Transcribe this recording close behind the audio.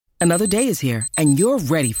Another day is here, and you're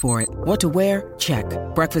ready for it. What to wear? Check.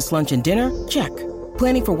 Breakfast, lunch, and dinner? Check.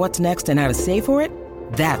 Planning for what's next and how to save for it?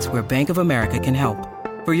 That's where Bank of America can help.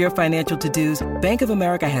 For your financial to-dos, Bank of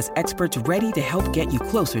America has experts ready to help get you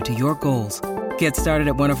closer to your goals. Get started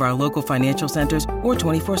at one of our local financial centers or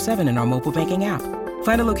 24/7 in our mobile banking app.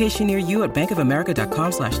 Find a location near you at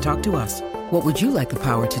bankofamerica.com/talktous. What would you like the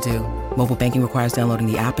power to do? Mobile banking requires downloading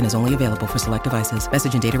the app and is only available for select devices.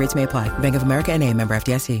 Message and data rates may apply. Bank of America N.A., member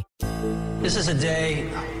FDIC. This is a day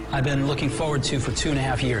I've been looking forward to for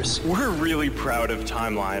 2.5 years. We're really proud of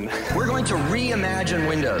Timeline. We're going to reimagine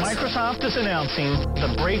Windows. Microsoft is announcing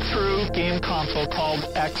the breakthrough game console called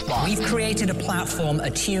Xbox. We've created a platform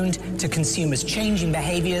attuned to consumers' changing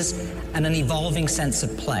behaviors and an evolving sense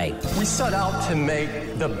of play. We set out to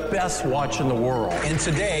make the best watch in the world. And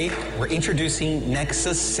today, we're introducing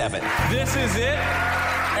Nexus 7. This is it,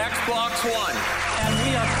 Xbox One. And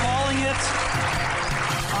we are calling it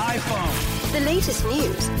iPhone. The latest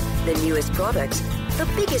news, the newest products, the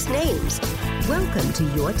biggest names. Welcome to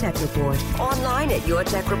Your Tech Report. Online at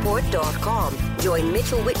yourtechreport.com. Join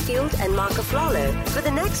Mitchell Whitfield and Mark Aflalo for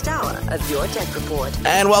the next hour of Your Tech Report.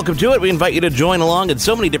 And welcome to it. We invite you to join along in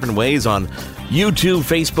so many different ways on YouTube,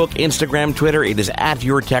 Facebook, Instagram, Twitter. It is at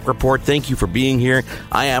Your Tech Report. Thank you for being here.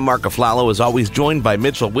 I am Mark Aflalo, as always, joined by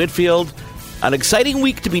Mitchell Whitfield. An exciting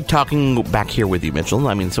week to be talking back here with you, Mitchell.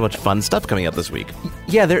 I mean, so much fun stuff coming up this week.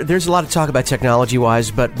 Yeah, there's a lot to talk about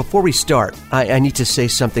technology-wise, but before we start, I need to say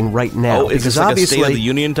something right now. Oh, is this like a State of the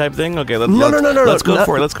Union type thing? Okay, let's go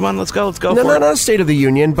for it. Let's go for it. No, not a State of the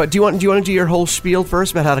Union, but do you want to do your whole spiel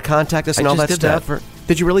first about how to contact us and all that stuff?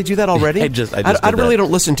 Did you really do that already? I just I really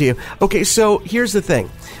don't listen to you. Okay, so here's the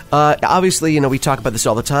thing. Obviously, we talk about this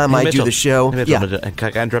all the time. I do the show. Mitchell,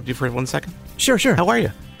 can I interrupt you for 1 second? Sure. How are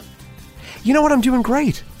you? You know what? I'm doing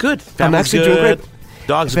great. Good. I'm actually doing great.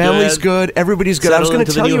 Family's good. Everybody's good. I was going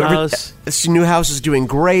to tell you, this new house is doing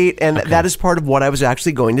great, and that is part of what I was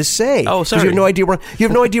actually going to say. Oh, sorry. You have no idea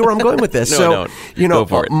where I'm going with this. No, go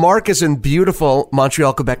for it. Mark is in beautiful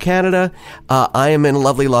Montreal, Quebec, Canada. I am in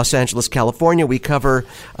lovely Los Angeles, California. We cover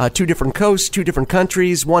 2 different coasts, 2 different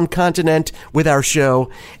countries, 1 continent with our show.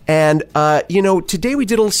 And today we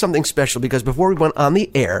did a little something special because before we went on the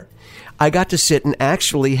air, I got to sit and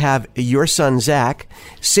actually have your son, Zach,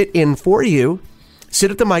 sit in for you,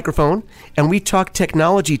 sit at the microphone, and we talked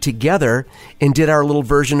technology together and did our little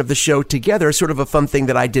version of the show together, sort of a fun thing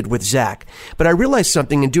that I did with Zach. But I realized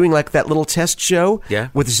something in doing like that little test show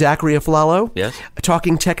with Zachary Aflalo,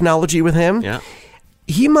 talking technology with him. Yeah.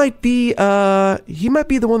 He might be the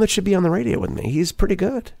one that should be on the radio with me. He's pretty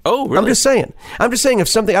good. Oh, really? I'm just saying if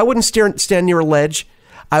something, I wouldn't stand near a ledge.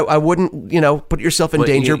 I wouldn't, put yourself in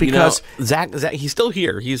danger because Zach, he's still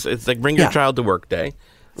here. It's like bring your child to work day.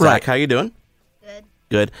 Zach, right. How you doing?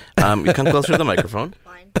 Good. You come closer to the microphone.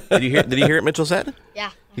 Fine. Did you hear what Mitchell said?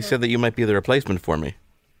 Yeah. He said that you might be the replacement for me.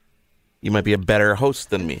 You might be a better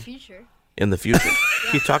host than me. In the future.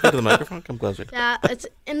 Keep talking to the microphone. Come closer. Yeah, it's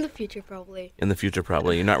in the future probably. In the future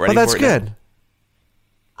probably. You're not ready for it. Well, that's good.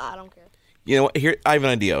 I don't care. You know what? Here, I have an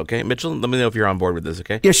idea, okay? Mitchell, let me know if you're on board with this,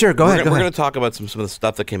 okay? Yeah, sure. Go ahead. We're going to talk about some of the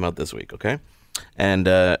stuff that came out this week, okay? And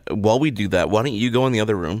while we do that, why don't you go in the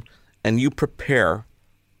other room and you prepare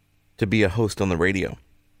to be a host on the radio,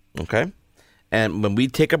 okay? And when we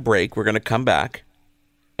take a break, we're going to come back,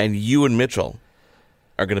 and you and Mitchell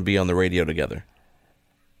are going to be on the radio together.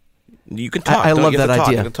 You can talk. I love that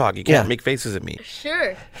idea. You can talk. You can't make faces at me.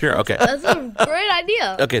 Sure. Okay. That's a great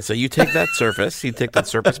idea. Okay, so you take that Surface. You take that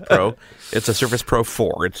Surface Pro. It's a Surface Pro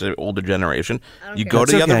 4. It's an older generation. You go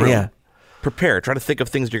to the other room. Yeah. Prepare. Try to think of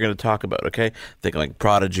things you're going to talk about, okay? Think like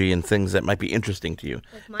Prodigy and things that might be interesting to you.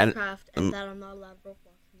 Like Minecraft and that I'm not allowed Roblox.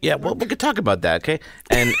 Yeah, well, we could talk about that, okay?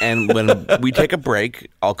 And when we take a break,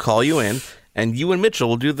 I'll call you in, and you and Mitchell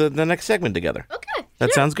will do the next segment together. Okay.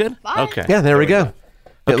 That sounds good? Bye. Okay. Yeah, there we go.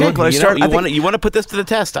 Okay. Look, you want to put this to the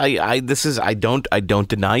test. I don't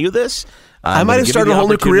deny you this. I might have started a whole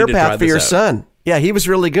new career path for your son. Yeah, he was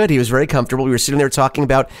really good. He was very comfortable. We were sitting there talking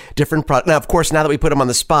about different products. Now, of course, now that we put him on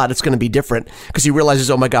the spot, it's going to be different because he realizes,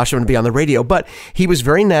 oh my gosh, I'm going to be on the radio. But he was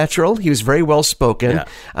very natural. He was very well spoken. Yeah.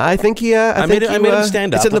 I think he. I made him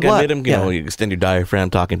stand up. It's in the blood. I made him, you extend your diaphragm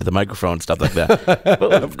talking to the microphone, stuff like that.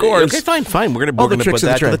 Of course. Okay, fine. We're going to put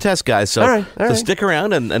that to the test, guys. So, all right. Stick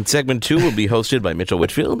around, and segment 2 will be hosted by Mitchell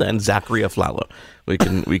Whitfield and Zachary Aflalo.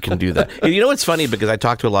 We can do that. And you know, it's funny because I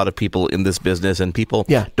talk to a lot of people in this business, and people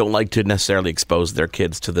don't like to necessarily expose their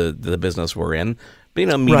kids to the business we're in.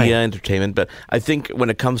 But, media, entertainment. But I think when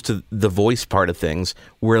it comes to the voice part of things,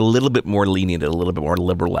 we're a little bit more lenient, a little bit more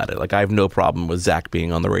liberal at it. Like, I have no problem with Zach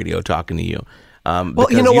being on the radio talking to you. Well,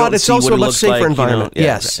 you know what? It's also a much safer environment.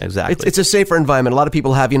 Yes, exactly. It's a safer environment. A lot of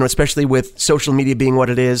people have, especially with social media being what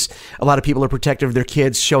it is, a lot of people are protective of their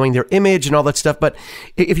kids, showing their image and all that stuff. But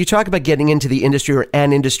if you talk about getting into the industry or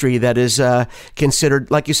an industry that is considered,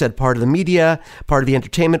 like you said, part of the media, part of the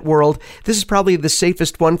entertainment world, this is probably the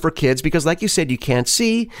safest one for kids because, like you said, you can't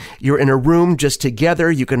see. You're in a room just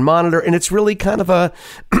together. You can monitor, and it's really kind of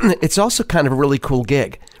it's also kind of a really cool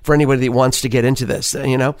gig for anybody that wants to get into this,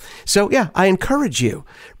 So, yeah, I encourage you.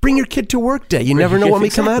 Bring your kid to work day. You never know what may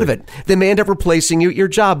come out of it. They may end up replacing you at your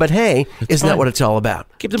job, but hey, isn't that what it's all about?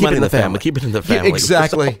 Keep the money in the family. Keep it in the family. Yeah,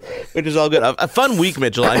 exactly. Which is all good. A fun week,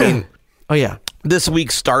 Mitchell. I mean... Oh, yeah. This week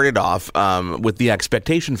started off with the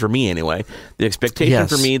expectation for me, anyway. The expectation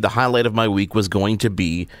for me, the highlight of my week was going to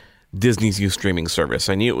be Disney's new streaming service.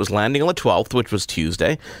 I knew it was landing on the 12th, which was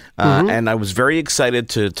Tuesday, and I was very excited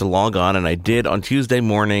to log on, and I did on Tuesday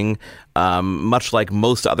morning, much like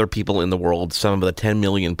most other people in the world, some of the 10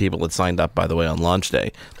 million people that signed up, by the way, on launch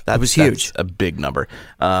day. That was huge. That's a big number.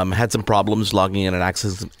 Had some problems logging in and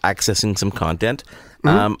accessing some content.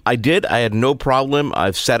 I had no problem.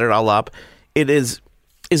 I've set it all up.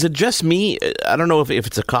 Is it just me? I don't know if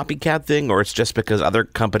it's a copycat thing or it's just because other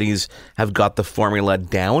companies have got the formula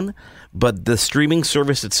down, but the streaming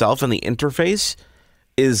service itself and the interface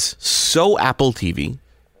is so Apple TV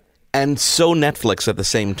and so Netflix at the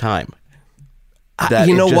same time. That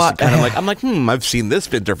you know what? Kind of I'm like, I've seen this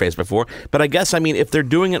interface before. But I guess, if they're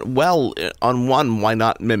doing it well on one, why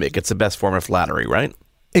not mimic? It's the best form of flattery, right?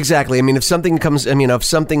 Exactly. If something if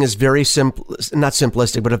something is very simple, not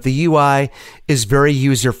simplistic, but if the UI is very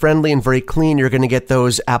user-friendly and very clean, you're going to get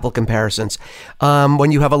those Apple comparisons.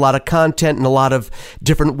 When you have a lot of content and a lot of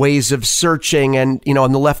different ways of searching and,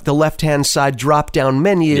 on the left-hand side drop-down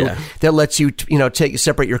menu that lets you,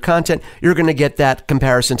 separate your content, you're going to get that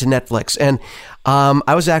comparison to Netflix. And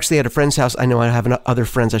I was actually at a friend's house. I know I have other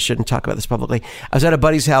friends. I shouldn't talk about this publicly. I was at a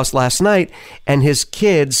buddy's house last night, and his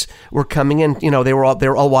kids were coming in. They were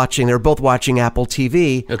all watching. They were both watching Apple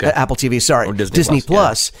TV. Okay. Apple TV. Sorry, or Disney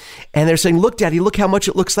Plus. And they're saying, "Look, Daddy, look how much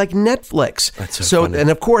it looks like Netflix." That's so funny. And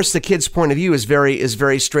of course, the kid's point of view is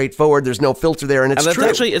very straightforward. There's no filter there, and it's true.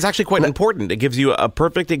 It's actually quite important. It gives you a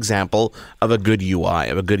perfect example of a good UI,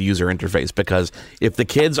 of a good user interface. Because if the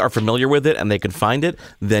kids are familiar with it and they can find it,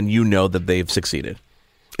 then you know that they've succeeded.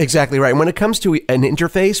 Exactly right. When it comes to an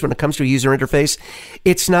interface, when it comes to a user interface,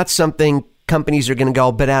 it's not something companies are going to go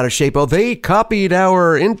a bit out of shape. Oh, they copied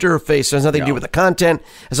our interface. It has nothing to do with the content.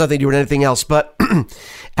 It has nothing to do with anything else. But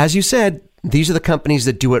as you said, these are the companies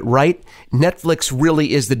that do it right. Netflix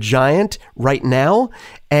really is the giant right now.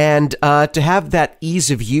 And to have that ease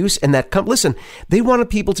of use and that, listen, they wanted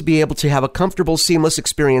people to be able to have a comfortable, seamless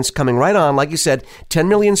experience coming right on. Like you said, 10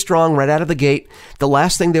 million strong right out of the gate. The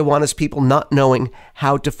last thing they want is people not knowing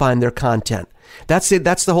how to find their content. That's it.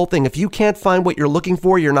 That's the whole thing. If you can't find what you're looking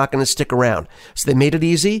for, you're not going to stick around. So they made it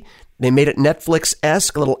easy. They made it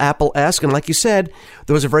Netflix-esque, a little Apple-esque. And like you said,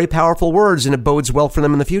 those are very powerful words, and it bodes well for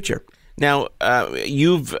them in the future. Now,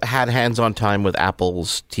 you've had hands-on time with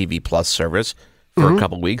Apple's TV Plus service for a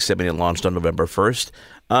couple of weeks. It launched on November 1st.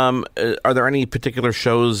 Are there any particular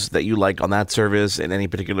shows that you like on that service and any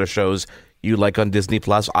particular shows you like on Disney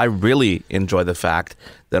Plus? I really enjoy the fact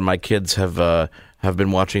that my kids have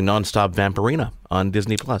been watching nonstop Vampirina on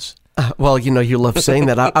Disney Plus. Well, you love saying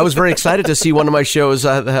that. I was very excited to see one of my shows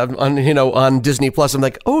on Disney Plus. I'm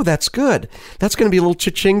like, oh, that's good. That's going to be a little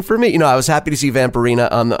cha-ching for me. I was happy to see Vampirina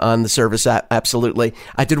on the service. Absolutely,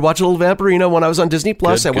 I did watch a little Vampirina when I was on Disney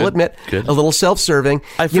Plus. I will admit, a little self-serving.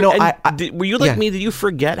 Were you like me? Did you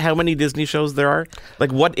forget how many Disney shows there are?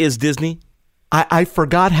 Like, what is Disney? I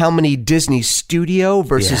forgot how many Disney Studio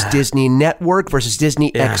versus Disney Network versus Disney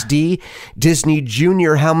XD, Disney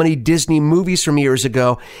Junior, how many Disney movies from years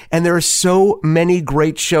ago. And there are so many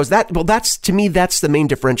great shows. That's to me, that's the main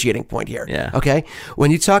differentiating point here. Yeah. Okay. When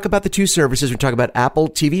you talk about the two services, we talk about Apple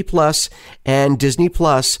TV Plus and Disney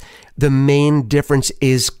Plus. The main difference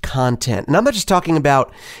is content. And I'm not just talking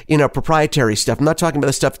about, proprietary stuff. I'm not talking about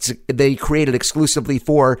the stuff they created exclusively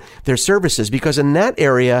for their services, because in that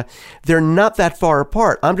area, they're not that far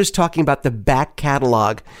apart. I'm just talking about the back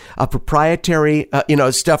catalog of proprietary,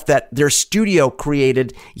 stuff that their studio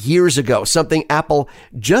created years ago, something Apple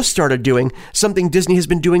just started doing, something Disney has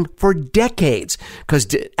been doing for decades, because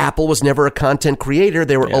Apple was never a content creator.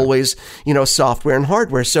 They were always, software and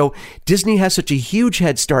hardware. So Disney has such a huge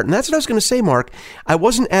head start. And that's what I was going to say, Mark. I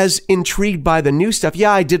wasn't as intrigued by the new stuff.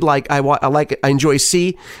 Yeah, I did I enjoy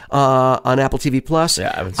C on Apple TV Plus.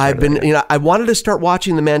 Yeah, I wanted to start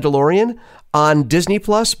watching The Mandalorian on Disney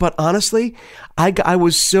Plus, but honestly, I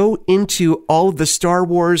was so into all of the Star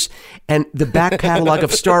Wars and the back catalog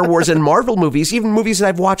of Star Wars and Marvel movies, even movies that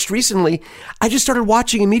I've watched recently. I just started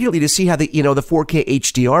watching immediately to see how the 4K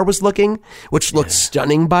HDR was looking, which looked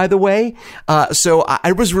stunning, by the way. So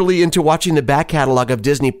I was really into watching the back catalog of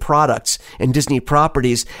Disney products and Disney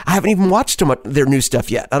properties. I haven't even watched their new stuff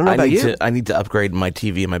yet. I don't know about you. I need to upgrade my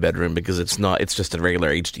TV in my bedroom because it's just a regular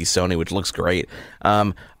HD Sony, which looks great.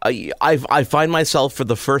 I find myself for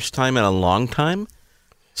the first time in a long time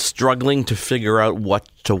struggling to figure out what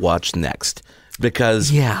to watch next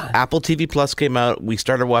because Apple TV Plus came out. We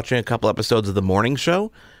started watching a couple episodes of The Morning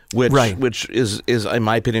Show, which is in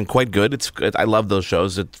my opinion quite good. I love those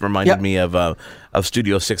shows. It reminded me of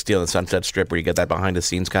Studio 60 on the Sunset Strip, where you get that behind the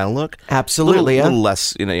scenes kind of look. Absolutely, a little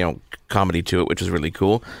less comedy to it, which is really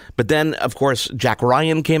cool. But then, of course, Jack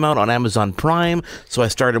Ryan came out on Amazon Prime, so I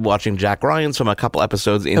started watching Jack Ryan. So I'm a couple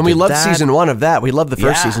episodes into that. And we loved season 1 of that. We loved the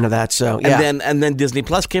first season of that. So and then Disney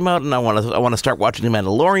Plus came out, and I want to start watching The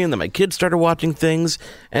Mandalorian. Then my kids started watching things,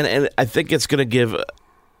 and I think it's going to give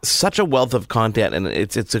such a wealth of content, and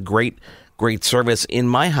it's a great service. In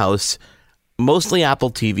my house, mostly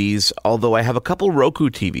Apple TVs, although I have a couple Roku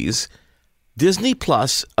TVs. Disney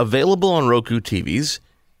Plus available on Roku TVs.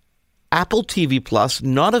 Apple TV Plus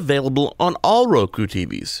not available on all Roku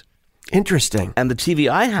TVs. Interesting. And the TV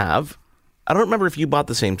I have, I don't remember if you bought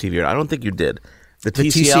the same TV or not. I don't think you did. The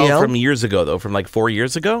TCL from years ago, though, from like 4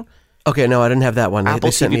 years ago. Okay, no, I didn't have that one. Apple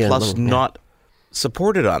TV Plus not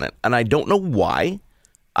supported on it. And I don't know why.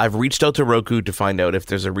 I've reached out to Roku to find out if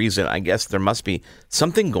there's a reason. I guess there must be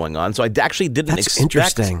something going on. So I actually didn't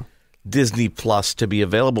expect Disney Plus to be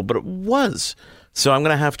available, but it was. So I'm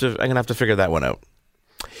gonna have to figure that one out.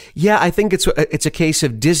 Yeah, I think it's a case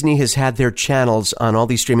of Disney has had their channels on all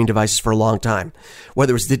these streaming devices for a long time.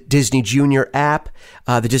 Whether it was the Disney Junior app,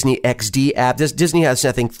 the Disney XD app. Disney has,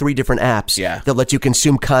 I think, 3 different apps that let you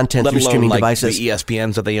consume content through streaming devices. The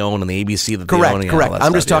ESPNs that they own and the ABC that they own. Correct.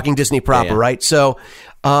 I'm just talking Disney proper, right? So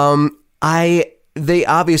they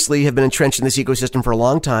obviously have been entrenched in this ecosystem for a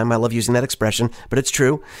long time. I love using that expression, but it's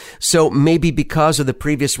true. So maybe because of the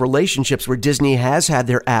previous relationships where Disney has had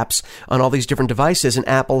their apps on all these different devices and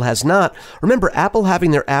Apple has not. Remember, Apple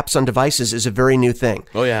having their apps on devices is a very new thing.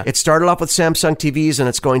 Oh, yeah. It started off with Samsung TVs and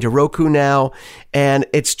it's going to Roku now. And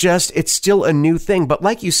it's still a new thing. But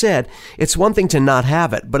like you said, it's one thing to not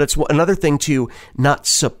have it, but it's another thing to not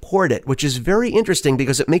support it, which is very interesting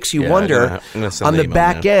because it makes you wonder on the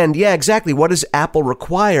back end. Yeah, exactly. What does Apple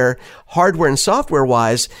require hardware and software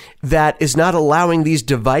wise that is not allowing these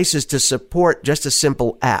devices to support just a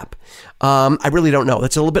simple app? I really don't know.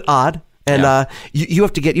 That's a little bit odd. And you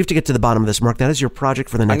have to get to the bottom of this, Mark. That is your project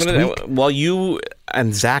for the next week. While you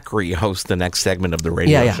and Zachary host the next segment of the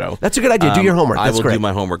radio show. That's a good idea. Do your homework. I will do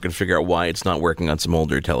my homework and figure out why it's not working on some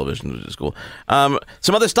older television, which is cool.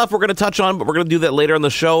 Some other stuff we're going to touch on, but we're going to do that later on the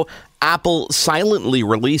show. Apple silently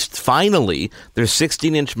released, finally, their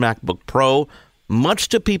 16-inch MacBook Pro. Much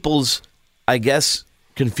to people's, I guess,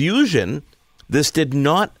 confusion, this did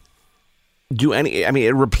not do any. I mean,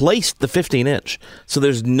 it replaced the 15-inch. So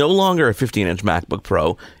there's no longer a 15-inch MacBook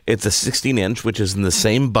Pro. It's a 16-inch, which is in the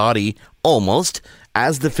same body almost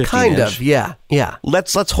as the 15-inch. Kind of, yeah.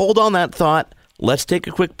 Let's hold on that thought. Let's take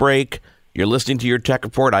a quick break. You're listening to Your Tech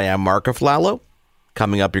Report. I am Mark Aflalo.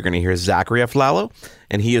 Coming up, you're going to hear Zachary Aflalo,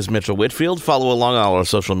 and he is Mitchell Whitfield. Follow along on all our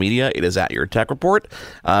social media. It is at Your Tech Report.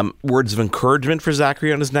 Words of encouragement for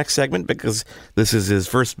Zachary on his next segment because this is his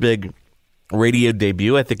first big radio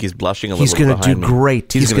debut. I think he's blushing a little bit. He's going to do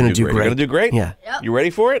great. He's going to do great. You're going to do great? Yeah. Yep. You ready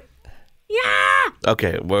for it? Yeah.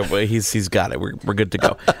 Okay, well, he's got it. We're good to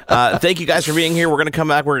go. Thank you guys for being here. We're going to come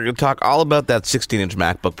back. We're going to talk all about that 16-inch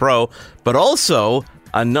MacBook Pro, but also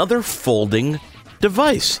another folding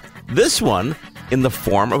device. This one in the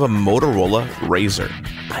form of a Motorola RAZR.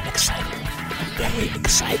 I'm excited. Very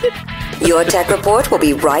excited. Your Tech Report will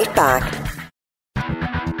be right back.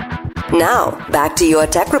 Now, back to Your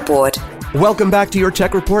Tech Report. Welcome back to Your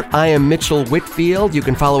Tech Report. I am Mitchell Whitfield. You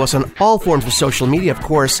can follow us on all forms of social media, of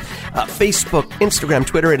course, Facebook, Instagram,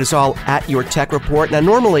 Twitter. It is all at Your Tech Report. Now,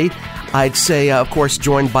 normally, I'd say, of course,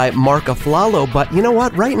 joined by Mark Aflalo, but you know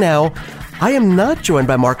what? Right now, I am not joined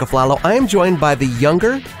by Mark Aflalo. I am joined by the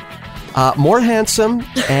younger, more handsome,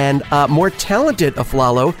 and more talented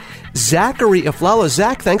Aflalo, Zachary Aflalo.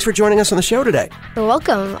 Zach, thanks for joining us on the show today. You're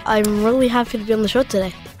welcome. I'm really happy to be on the show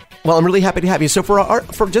today. Well, I'm really happy to have you. So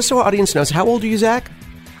for just so our audience knows, how old are you, Zach?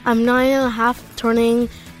 I'm 9.5, turning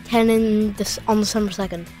 10 on December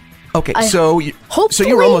 2nd. Okay, so you're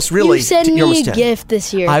almost you send you're me almost a 10. gift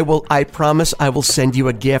this year. I promise I will send you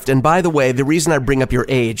a gift. And by the way, the reason I bring up your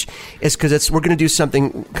age is because we're going to do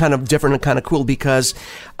something kind of different and kind of cool because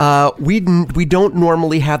we don't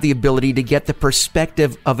normally have the ability to get the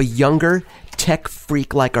perspective of a younger tech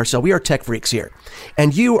freak like ourselves. We are tech freaks here.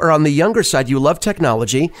 And you are on the younger side. You love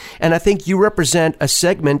technology. And I think you represent a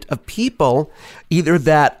segment of people either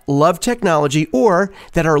that love technology or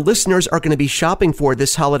that our listeners are going to be shopping for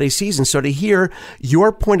this holiday season. So to hear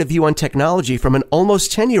your point of view on technology from an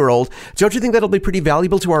almost 10-year-old, don't you think that'll be pretty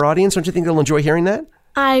valuable to our audience? Don't you think they'll enjoy hearing that?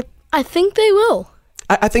 I think they will.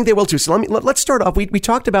 I think they will too. So let's start off. We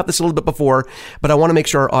talked about this a little bit before, but I want to make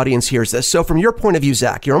sure our audience hears this. So from your point of view,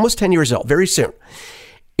 Zach, you're almost 10 years old, very soon.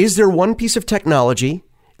 Is there one piece of technology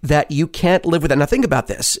that you can't live without? Now think about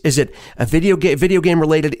this. Is it a video game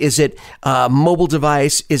related? Is it a mobile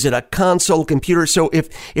device? Is it a console, computer? So if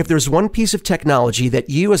there's one piece of technology that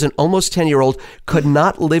you as an almost 10-year-old could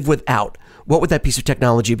not live without, what would that piece of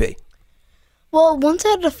technology be? Well, once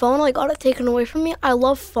I had the phone, I got it taken away from me. I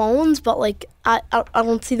love phones, but I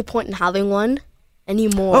don't see the point in having one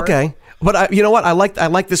anymore. Okay, but you know what? I like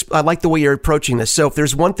this. I like the way you're approaching this. So if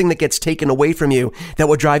there's one thing that gets taken away from you that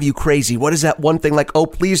would drive you crazy, what is that one thing? Like, oh,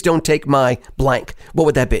 please don't take my blank. What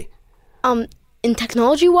would that be? In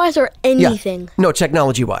technology wise or anything? Yeah. No,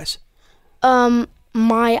 technology wise. My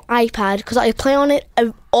iPad, because I play on it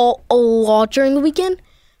a lot during the weekend.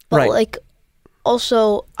 But right.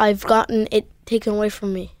 Also, I've gotten it taken away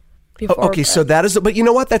from me before. Okay, so that is, but you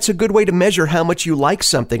know what? That's a good way to measure how much you like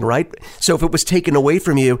something, right? So if it was taken away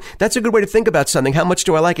from you, that's a good way to think about something. How much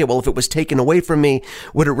do I like it? Well, if it was taken away from me,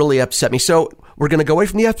 would it really upset me? So we're going to go away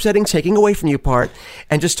from the upsetting, taking away from you part,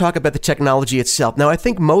 and just talk about the technology itself. Now, I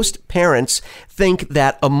think most parents think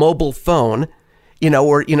that a mobile phone,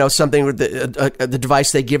 or something with the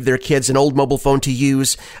device they give their kids, an old mobile phone to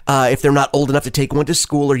use if they're not old enough to take one to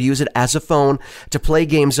school or use it as a phone to play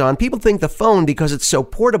games on. People think the phone, because it's so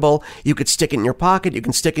portable, you could stick it in your pocket, you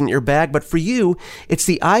can stick it in your bag. But for you, it's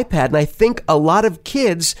the iPad. And I think a lot of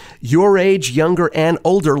kids your age, younger and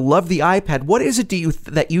older, love the iPad. What is it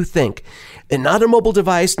that you think? And not a mobile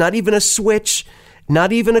device, not even a Switch,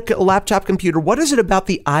 not even a laptop computer. What is it about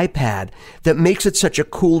the iPad that makes it such a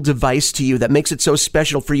cool device to you, that makes it so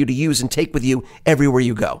special for you to use and take with you everywhere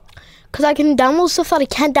you go? Because I can download stuff that I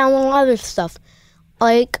can't download other stuff.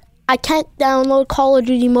 Like, I can't download Call of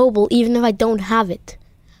Duty Mobile even if I don't have it.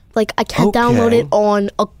 Like, I can't download it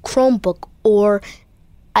on a Chromebook or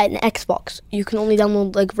an Xbox. You can only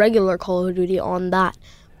download, regular Call of Duty on that.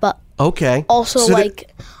 But also, so I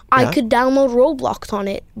could download Roblox on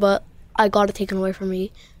it, but I got it taken away from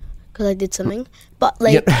me because I did something. But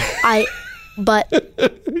but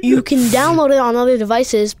you can download it on other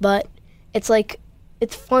devices. But it's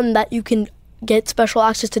fun that you can get special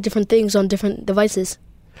access to different things on different devices.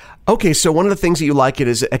 Okay, so one of the things that you like it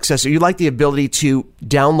is accessible. You like the ability to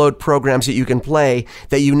download programs that you can play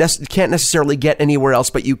that you can't necessarily get anywhere else,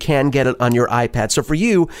 but you can get it on your iPad. So for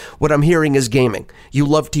you, what I'm hearing is gaming. You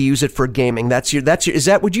love to use it for gaming.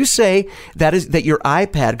 Would you say that your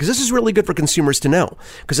iPad, because this is really good for consumers to know,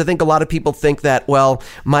 because I think a lot of people think that, well,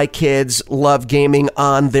 my kids love gaming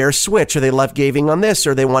on their Switch, or they love gaming on this,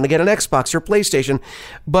 or they want to get an Xbox or PlayStation.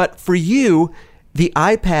 But for you, the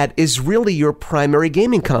iPad is really your primary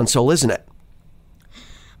gaming console, isn't it?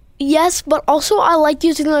 Yes, but also I like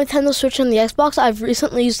using the Nintendo Switch and the Xbox. I've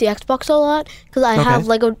recently used the Xbox a lot because I have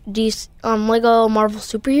Lego Marvel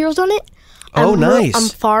superheroes on it. Nice. I'm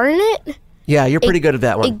far in it. Yeah, you're pretty good at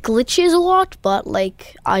that one. It glitches a lot, but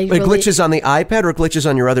It glitches on the iPad or glitches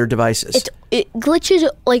on your other devices? It glitches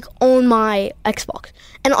on my Xbox.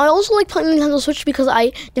 And I also like playing Nintendo Switch because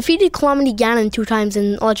I defeated Calamity Ganon 2 times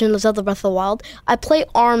in Legend of Zelda Breath of the Wild. I play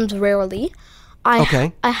ARMS rarely. I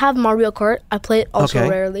have Mario Kart. I play it also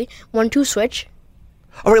rarely. 1-2 Switch.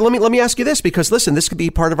 All right, let me ask you this, because listen, this could be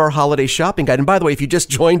part of our holiday shopping guide. And by the way, if you just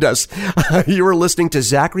joined us, you were listening to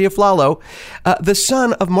Zachary Aflalo, the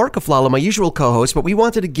son of Mark Aflalo, my usual co-host. But we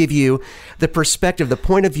wanted to give you the perspective, the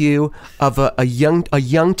point of view of a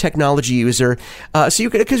young technology user,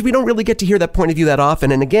 because we don't really get to hear that point of view that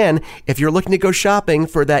often. And again, if you're looking to go shopping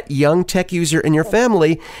for that young tech user in your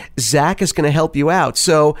family, Zach is going to help you out.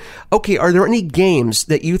 So, are there any games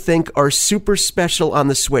that you think are super special on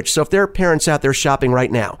the Switch? So if there are parents out there shopping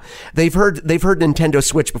right now, they've heard Nintendo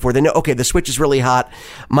Switch before. They know, the Switch is really hot.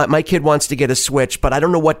 My kid wants to get a Switch, but I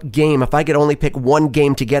don't know what game. If I could only pick one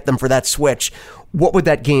game to get them for that Switch, what would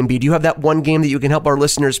that game be? Do you have that one game that you can help our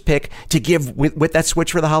listeners pick to give with that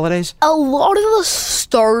Switch for the holidays? A lot of the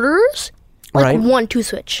starters, 1-2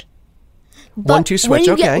 Switch. But 1-2 Switch, when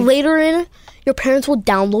you okay. get later in, your parents will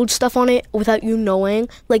download stuff on it without you knowing.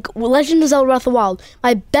 Like Legend of Zelda Breath of the Wild.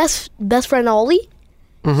 My best friend Ollie,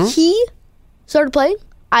 he started playing.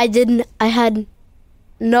 I had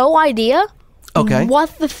no idea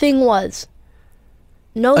what the thing was.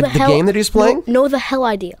 The game that he's playing? No the hell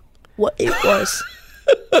idea what it was.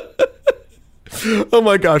 Oh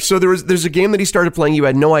my gosh. So there's a game that he started playing, you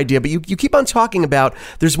had no idea, but you keep on talking about,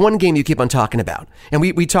 there's one game you keep on talking about. And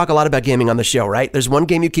we talk a lot about gaming on the show, right? There's one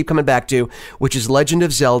game you keep coming back to, which is Legend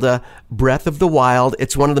of Zelda Breath of the Wild.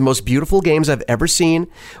 It's one of the most beautiful games I've ever seen,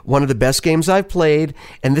 one of the best games I've played,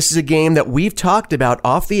 and this is a game that we've talked about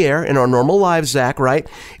off the air in our normal lives, Zach, right?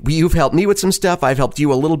 You've helped me with some stuff. I've helped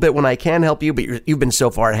you a little bit when I can help you, but you've been so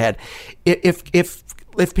far ahead.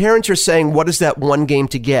 If parents are saying, what is that one game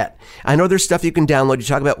to get? I know there's stuff you can download. You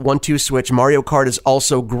talk about 1-2 Switch. Mario Kart is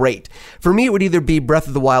also great. For me, it would either be Breath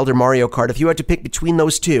of the Wild or Mario Kart. If you had to pick between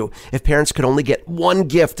those two, if parents could only get one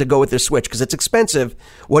gift to go with their Switch, because it's expensive,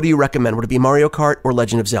 what do you recommend? Would it be Mario Kart or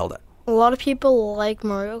Legend of Zelda? A lot of people like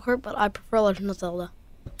Mario Kart, but I prefer Legend of Zelda.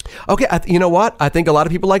 Okay, you know what? I think a lot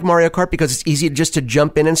of people like Mario Kart because it's easy just to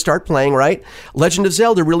jump in and start playing, right? Legend of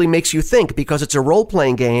Zelda really makes you think because it's a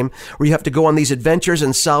role-playing game where you have to go on these adventures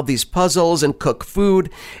and solve these puzzles and cook food.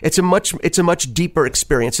 It's a much deeper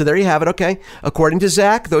experience. So there you have it, okay? According to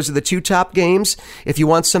Zach, those are the two top games. If you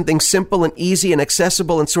want something simple and easy and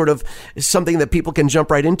accessible and sort of something that people can jump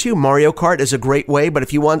right into, Mario Kart is a great way. But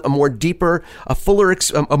if you want a more deeper,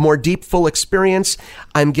 a more deep, full experience,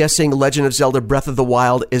 I'm guessing Legend of Zelda Breath of the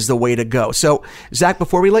Wild is the way to go. So, Zach,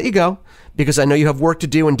 before we let you go, because I know you have work to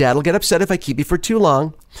do and Dad will get upset if I keep you for too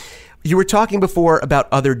long, you were talking before about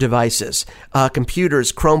other devices,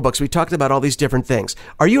 computers, Chromebooks. We talked about all these different things.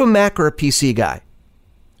 Are you a Mac or a PC guy?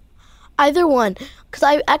 Either one.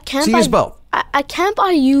 Because at camp, so you use both? At camp,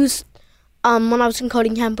 I used, when I was in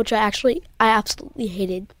coding camp, which I absolutely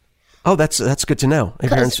hated. Oh, that's good to know.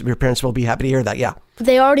 Your parents will be happy to hear that, yeah.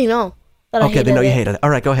 They already know. Okay, they know you hated it. All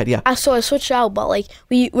right, go ahead, yeah. So I switched out, but like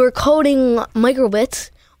we're coding microbits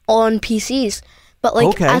on PCs, but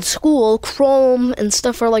like at school, Chrome and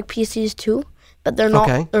stuff are like PCs too, but they're not.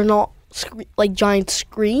 Okay. They're not like giant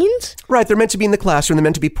screens. Right, they're meant to be in the classroom. They're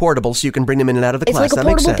meant to be portable, so you can bring them in and out of the class. It's like a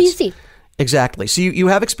portable PC. Exactly. So you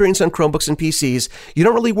have experience on Chromebooks and PCs. You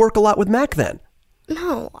don't really work a lot with Mac then.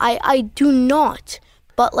 No, I do not.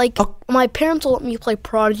 But like my parents will let me play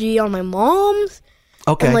Prodigy on my mom's.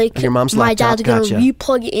 Okay, and like your mom's my laptop. dad's gonna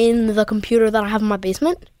re-plug in the computer that I have in my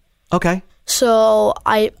basement. Okay. So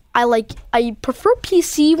I prefer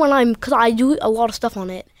PC because I do a lot of stuff on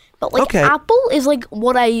it. But like Apple is like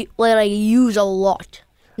what I use a lot.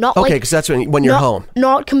 Not because that's when you're home.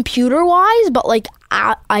 Not computer wise, but like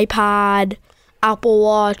iPad, Apple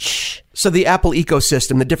Watch. So the Apple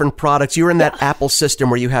ecosystem, the different products, you're in that Apple system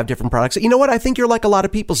where you have different products. You know what? I think you're like a lot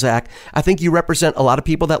of people, Zach. I think you represent a lot of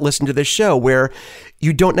people that listen to this show where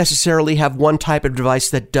you don't necessarily have one type of device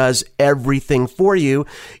that does everything for you.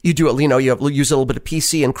 You do, you use a little bit of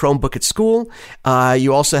PC and Chromebook at school.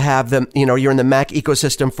 You also have them, you're in the Mac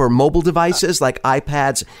ecosystem for mobile devices like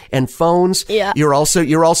iPads and phones. Yeah. You're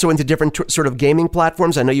also into different sort of gaming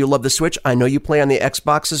platforms. I know you love the Switch. I know you play on the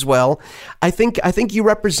Xbox as well. I think you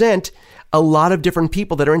represent a lot of different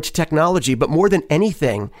people that are into technology, but more than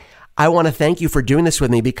anything, I want to thank you for doing this with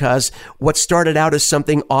me because what started out as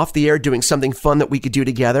something off the air, doing something fun that we could do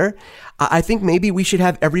together, I think maybe we should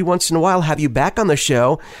have every once in a while have you back on the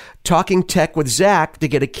show talking tech with Zach to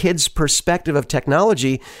get a kid's perspective of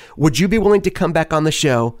technology. Would you be willing to come back on the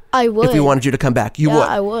show? I would. If we wanted you to come back, you would.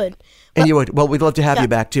 I would. And you would. Well, we'd love to have you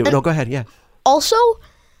back too. No, go ahead. Yeah. Also,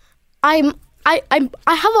 I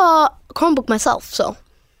have a Chromebook myself, so.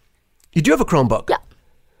 You do have a Chromebook? Yeah.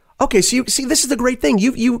 Okay, so this is the great thing.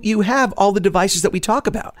 You have all the devices that we talk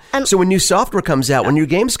about. So when new software comes out, when new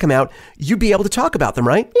games come out, you'd be able to talk about them,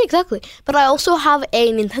 right? Yeah, exactly. But I also have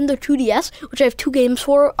a Nintendo 2DS, which I have two games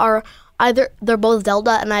for. They're both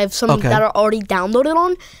Zelda, and I have some that are already downloaded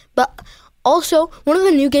on. But also, one of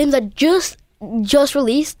the new games that just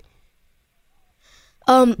released.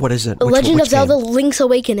 What is it? Legend of Zelda: game? Link's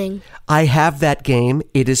Awakening. I have that game.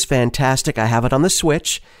 It is fantastic. I have it on the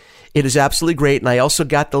Switch. It is absolutely great. And I also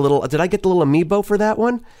got did I get the little amiibo for that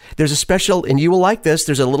one? There's a special, and you will like this.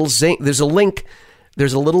 There's a little Link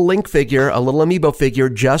figure, a little amiibo figure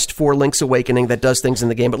just for Link's Awakening that does things in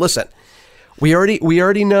the game. But listen, we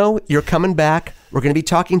already know you're coming back. We're going to be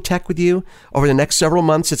talking tech with you over the next several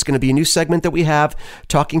months. It's going to be a new segment that we have,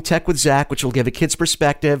 Talking Tech with Zach, which will give a kid's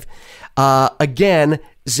perspective. Again,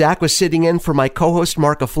 Zach was sitting in for my co-host,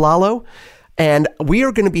 Mark Aflalo. And we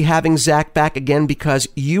are going to be having Zach back again because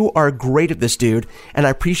you are great at this, dude. And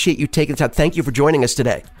I appreciate you taking the time. Thank you for joining us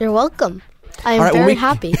today. You're welcome. I am very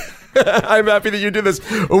happy. I'm happy that you did this.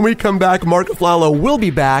 When we come back, Mark Aflalo will be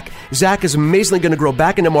back. Zach is amazingly going to grow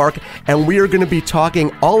back into Mark, and we are going to be talking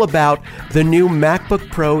all about the new MacBook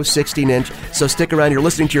Pro 16-inch. So stick around. You're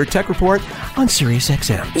listening to Your Tech Report on Sirius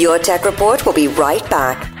XM. Your Tech Report will be right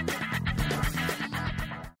back.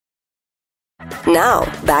 Now,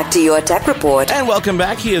 back to Your Tech Report. And welcome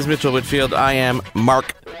back. He is Mitchell Whitfield. I am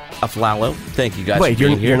Mark Aflalo. Thank you guys for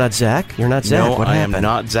being here. You're not Zach? You're not Zach? No, what happened? I am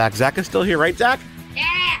not Zach. Zach is still here, right, Zach?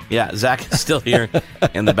 Yeah, Zach is still here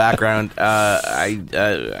in the background.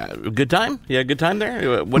 Good time? Yeah, good time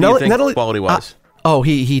there? What do you think quality-wise?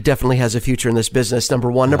 He definitely has a future in this business,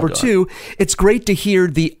 number one. Number two, it's great to hear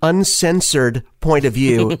the uncensored point of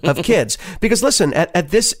view of kids. Because listen, at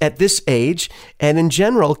this age, and in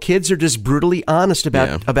general, kids are just brutally honest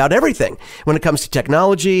about everything when it comes to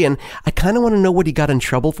technology. And I kind of want to know what he got in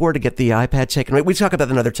trouble for to get the iPad taken away. We talk about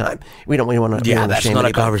that another time. We don't want to. Yeah, that's not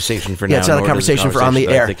a conversation for now. Yeah, it's not a conversation for on the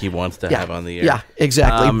air. I think he wants to have on the air. Yeah,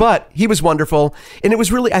 exactly. But he was wonderful, and it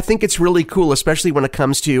was really. I think it's really cool, especially when it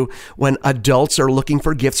comes to when adults are looking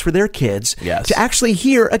for gifts for their kids. Yes. To actually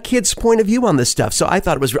hear a kid's point of view on this stuff. So I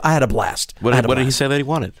thought it was. I had a blast. What did he say that he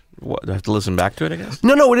wanted? What, do I have to listen back to it, I guess?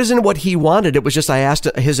 No, it isn't what he wanted. It was just I asked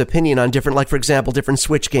his opinion on different, like, for example, different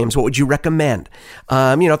Switch games. What would you recommend?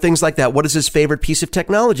 Things like that. What is his favorite piece of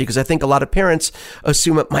technology? Because I think a lot of parents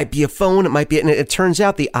assume it might be a phone. It might be, and it turns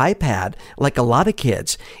out the iPad, like a lot of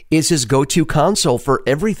kids, is his go-to console for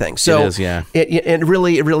everything. So it is, yeah. It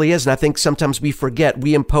really is. And I think sometimes we forget.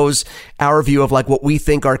 We impose our view of like what we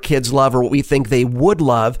think our kids love or what we think they would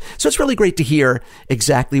love. So it's really great to hear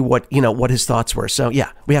exactly what his thoughts were. So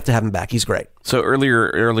yeah, we have to have him back. He's great. So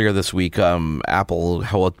earlier this week, Apple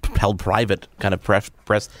held private kind of press.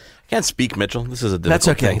 I can't speak, Mitchell. This is a difficult That's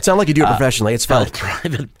okay. thing. It's not like you do it professionally. It's fine.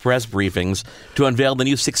 Private press briefings to unveil the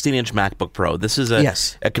new 16-inch MacBook Pro. This is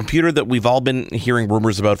a computer that we've all been hearing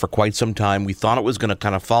rumors about for quite some time. We thought it was going to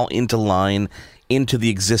kind of fall into line into the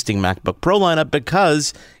existing MacBook Pro lineup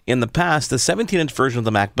because in the past, the 17-inch version of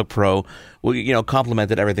the MacBook Pro,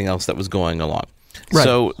 complemented everything else that was going along. Right.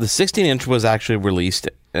 So the 16-inch was actually released,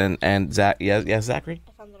 and Zach, Zachary?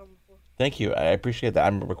 I found it on before. Thank you. I appreciate that.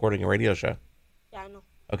 I'm recording a radio show. Yeah, I know.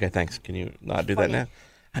 Okay, thanks. Can you not do that now?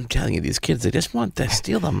 I'm telling you, these kids, they just want to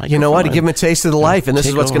steal the microphone. You know what? You give them a taste of the life, and this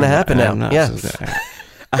is what's going to happen now. Yeah.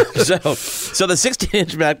 So the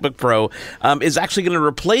 16-inch MacBook Pro is actually going to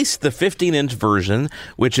replace the 15-inch version,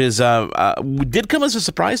 which is did come as a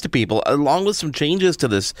surprise to people, along with some changes to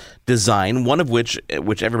this design. One of which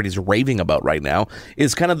everybody's raving about right now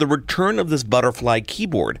is kind of the return of this butterfly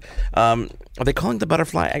keyboard. Are they calling it the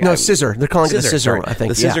butterfly? No, scissor. They're calling it the scissor, sorry. I think.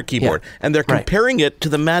 The scissor keyboard. Yeah. And they're comparing it to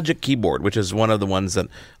the Magic Keyboard, which is one of the ones that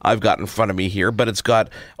I've got in front of me here. But it's got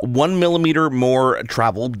 1 millimeter more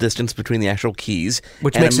travel distance between the actual keys.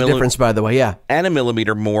 Which makes a difference, by the way, yeah. And 1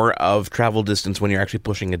 millimeter more of travel distance when you're actually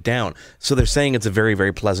pushing it down. So they're saying it's a very,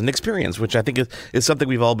 very pleasant experience, which I think is something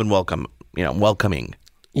we've all been welcoming.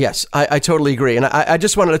 Yes, I totally agree. And I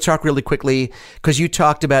just wanted to talk really quickly, because you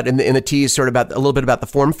talked about in the tease sort of about a little bit about the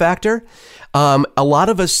form factor. A lot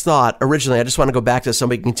of us thought originally, I just want to go back to this, so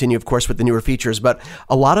we can continue, of course, with the newer features, but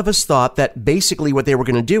a lot of us thought that basically what they were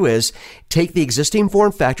going to do is take the existing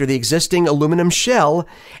form factor, the existing aluminum shell,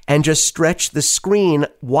 and just stretch the screen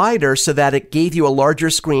wider so that it gave you a larger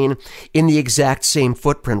screen in the exact same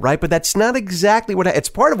footprint, right? But that's not exactly it's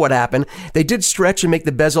part of what happened. They did stretch and make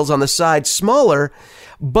the bezels on the side smaller,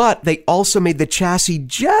 but they also made the chassis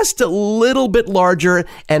just a little bit larger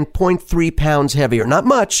and 0.3 pounds heavier. Not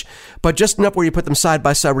much, but just enough where you put them side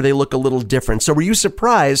by side where they look a little different. So were you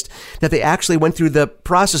surprised that they actually went through the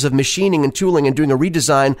process of machining and tooling and doing a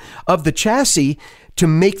redesign of the chassis to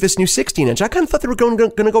make this new 16-inch? I kind of thought they were going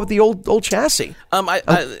to go with the old chassis.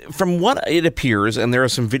 From what it appears, and there are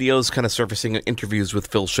some videos kind of surfacing interviews with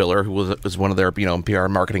Phil Schiller, who was one of their PR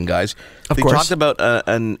marketing guys. They talked about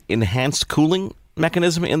an enhanced cooling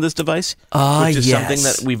mechanism in this device, which is something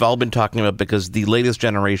that we've all been talking about because the latest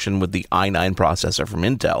generation with the i9 processor from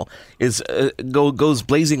Intel goes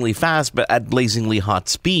blazingly fast, but at blazingly hot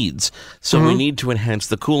speeds. So we need to enhance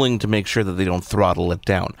the cooling to make sure that they don't throttle it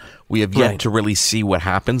down. We have yet to really see what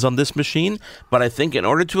happens on this machine, but I think in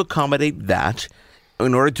order to accommodate that,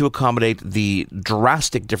 in order to accommodate the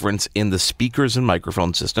drastic difference in the speakers and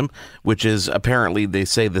microphone system, which is apparently they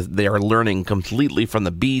say that they are learning completely from the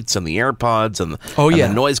Beats and the AirPods and the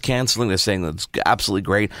noise canceling. They're saying that's absolutely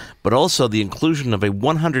great, but also the inclusion of a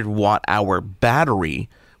 100 watt hour battery,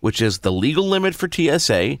 which is the legal limit for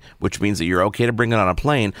TSA, which means that you're okay to bring it on a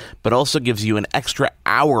plane, but also gives you an extra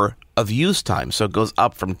hour of use time. So it goes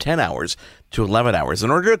up from 10 hours to 11 hours. In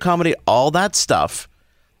order to accommodate all that stuff,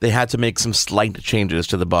 they had to make some slight changes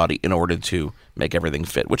to the body in order to make everything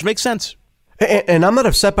fit, which makes sense. And I'm not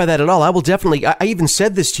upset by that at all. I will definitely, I even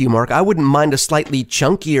said this to you, Mark, I wouldn't mind a slightly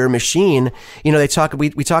chunkier machine. You know, we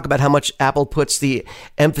talk about how much Apple puts the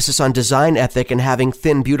emphasis on design ethic and having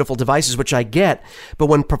thin, beautiful devices, which I get. But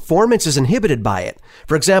when performance is inhibited by it,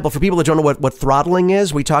 for example, for people that don't know what throttling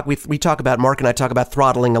is, we talk about, Mark and I talk about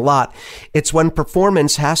throttling a lot. It's when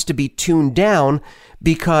performance has to be tuned down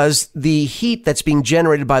because the heat that's being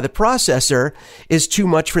generated by the processor is too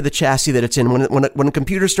much for the chassis that it's in. When a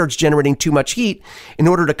computer starts generating too much heat, in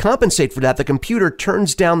order to compensate for that, the computer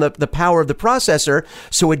turns down the power of the processor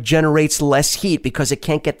so it generates less heat because it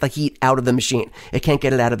can't get the heat out of the machine. It can't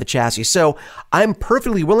get it out of the chassis. So I'm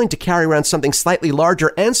perfectly willing to carry around something slightly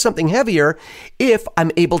larger and something heavier if I'm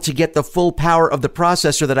able to get the full power of the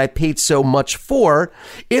processor that I paid so much for,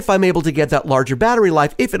 if I'm able to get that larger battery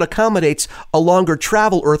life, if it accommodates a longer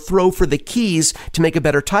travel or throw for the keys to make a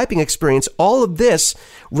better typing experience. All of this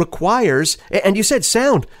requires, and you said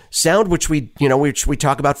sound, which we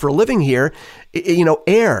talk about for a living here,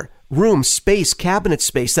 air, room, space, cabinet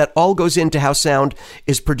space, that all goes into how sound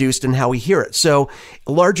is produced and how we hear it. So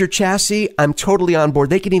larger chassis, I'm totally on board.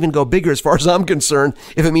 They can even go bigger as far as I'm concerned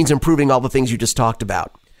if it means improving all the things you just talked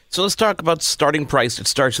about. So let's talk about starting price. It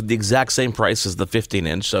starts at the exact same price as the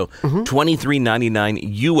 15-inch, so $23.99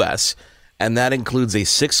 US. And that includes a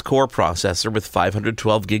 6-core processor with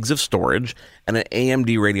 512 gigs of storage and an AMD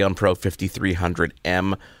Radeon Pro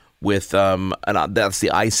 5300M with that's the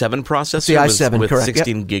i7 processor. The i7, with correct.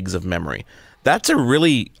 16 gigs of memory. That's a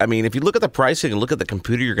really, I mean, if you look at the pricing and look at the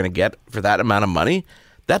computer you're going to get for that amount of money,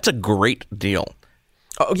 that's a great deal.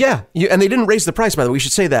 Oh, yeah. And they didn't raise the price, by the way. We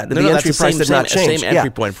should say that. The entry price did not change. Same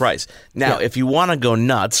entry point price. Now, if you want to go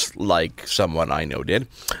nuts, like someone I know did,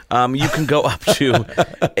 you can go up to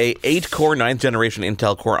a 8-core 9th generation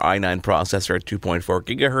Intel Core i9 processor at 2.4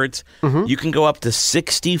 gigahertz. You can go up to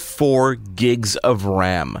 64 gigs of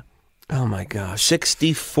RAM. Oh, my gosh.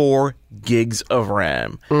 64 gigs of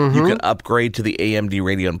RAM. You can upgrade to the AMD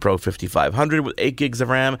Radeon Pro 5500 with 8 gigs of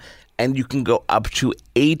RAM. And you can go up to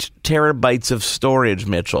 8 terabytes of storage,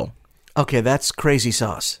 Mitchell. Okay, that's crazy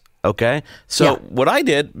sauce. Okay? So what I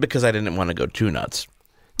did, because I didn't want to go too nuts,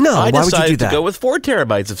 I decided would you do that? to go with 4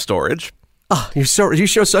 terabytes of storage. Oh, you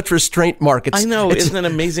show such restraint, Mark. I know. Isn't it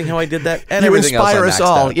amazing how I did that? And you inspire us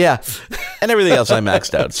all. Out. Yeah. And everything else I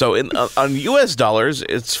maxed out. So on US dollars,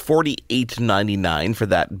 it's $48.99 for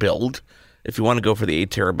that build. If you want to go for the 8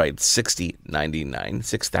 terabyte,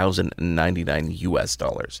 $6,099 US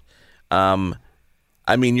dollars. I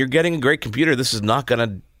mean, you're getting a great computer. This is not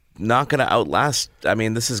gonna outlast. I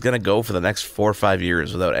mean, this is gonna go for the next 4 or 5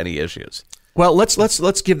 years without any issues. Well,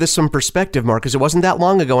 let's give this some perspective, Mark, because it wasn't that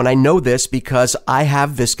long ago, and I know this because I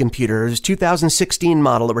have this computer. It was a 2016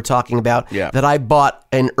 model that we're talking about that I bought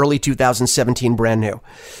in early 2017, brand new.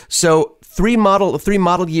 So 3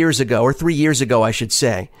 years ago, or 3 years ago, I should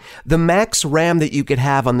say, the max RAM that you could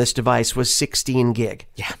have on this device was 16 gig.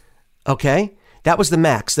 Yeah. Okay. That was the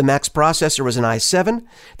max. The max processor was an i7.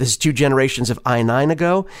 This is 2 generations of i9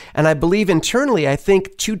 ago. And I believe internally, I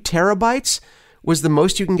think 2 terabytes was the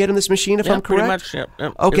most you can get in this machine, if I'm correct? Pretty much, yeah.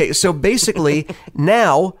 Okay, so basically,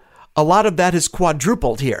 now, a lot of that has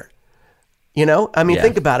quadrupled here. You know? I mean,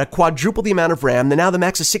 think about it. Quadruple the amount of RAM. Now the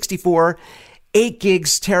max is 64, 8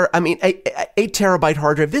 gigs, 8 terabyte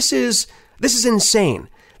hard drive. This is insane.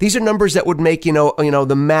 These are numbers that would make,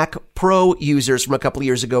 the Mac Pro users from a couple of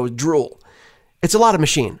years ago drool. It's a lot of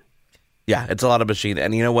machine. Yeah, it's a lot of machine.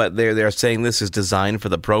 And you know what? They're saying this is designed for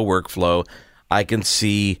the pro workflow. I can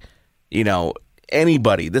see,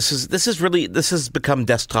 anybody. This has become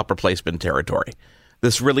desktop replacement territory.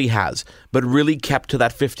 This really has. But really kept to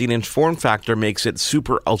that 15-inch form factor makes it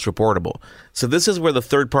super ultra portable. So this is where the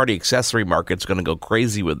third-party accessory market's going to go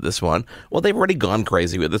crazy with this one. Well, they've already gone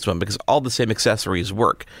crazy with this one because all the same accessories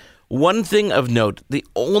work. One thing of note, the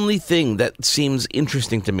only thing that seems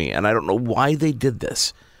interesting to me, and I don't know why they did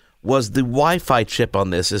this, was the Wi-Fi chip on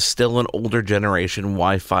this is still an older generation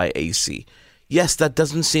Wi-Fi AC. Yes, that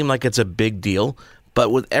doesn't seem like it's a big deal,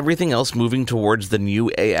 but with everything else moving towards the new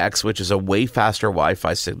AX, which is a way faster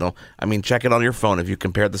Wi-Fi signal, I mean, check it on your phone. If you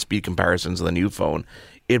compare the speed comparisons of the new phone,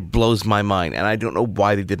 it blows my mind, and I don't know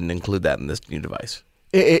why they didn't include that in this new device.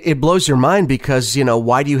 It blows your mind because,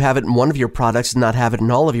 why do you have it in one of your products and not have it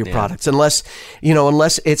in all of your products? Unless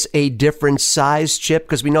it's a different size chip,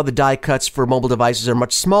 because we know the die cuts for mobile devices are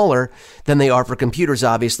much smaller than they are for computers,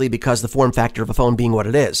 obviously, because the form factor of a phone being what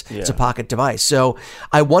it is. Yeah. It's a pocket device. So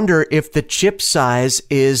I wonder if the chip size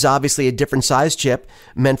is obviously a different size chip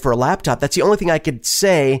meant for a laptop. That's the only thing I could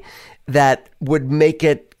say that would make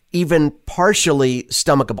it even partially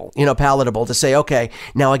stomachable, palatable to say, okay,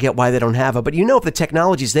 now I get why they don't have it. But if the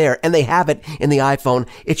technology's there and they have it in the iPhone,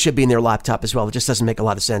 it should be in their laptop as well. It just doesn't make a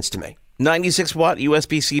lot of sense to me. 96-watt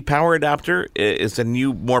USB-C power adapter is a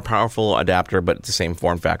new, more powerful adapter, but it's the same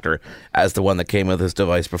form factor as the one that came with this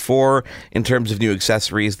device before. In terms of new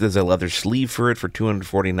accessories, there's a leather sleeve for it for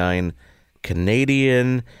 $249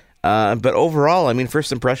 Canadian. But overall,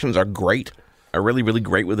 first impressions are great, are really, really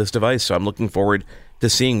great with this device. So I'm looking forward to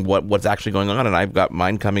seeing what's actually going on, and I've got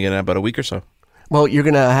mine coming in about a week or so. Well, you're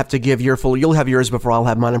going to have to give you'll have yours before I'll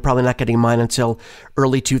have mine. I'm probably not getting mine until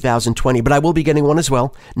early 2020, but I will be getting one as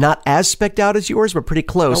well. Not as specced out as yours, but pretty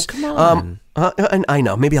close. Oh, come on. And I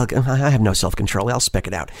know, maybe I have no self-control. I'll spec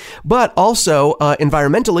it out. But also,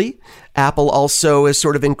 environmentally, Apple also is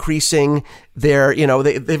sort of increasing their,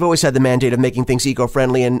 they've always had the mandate of making things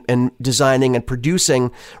eco-friendly and designing and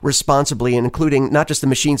producing responsibly, and including not just the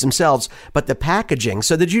machines themselves, but the packaging.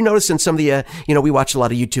 So did you notice in some of the, we watched a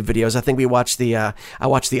lot of YouTube videos. I think we watched I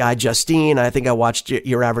watched the iJustine. I think I watched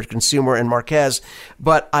Your Average Consumer and Marquez.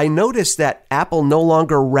 But I noticed that Apple no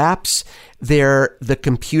longer wraps the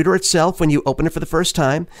computer itself when you open it for the first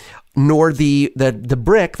time, nor the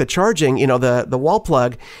brick, the charging, the wall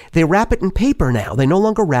plug. They wrap it in paper now. They no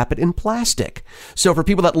longer wrap it in plastic. So for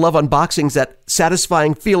people that love unboxings, that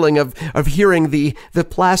satisfying feeling of hearing the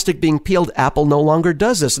plastic being peeled, Apple no longer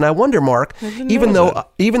does this. And I wonder, Mark, even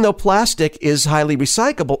though plastic is highly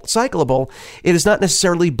recyclable, it is not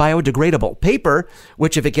necessarily biodegradable. Paper,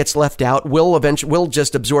 which if it gets left out, will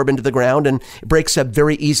just absorb into the ground and breaks up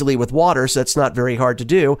very easily with water. So that's not very hard to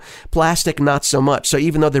do. Plastic, not so much. So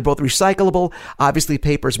even though they're both recyclable, obviously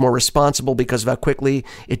paper is more responsible because of how quickly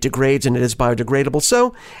it degrades, and it is biodegradable.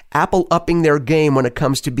 So Apple upping their game when it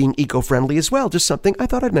comes to being eco-friendly as well. Just something I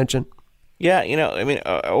thought I'd mention. Yeah,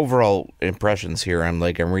 overall impressions here, I'm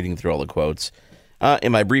reading through all the quotes.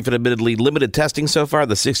 In my brief and admittedly limited testing so far,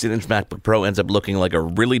 the 16-inch MacBook Pro ends up looking like it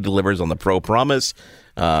really delivers on the Pro promise.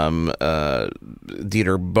 Dieter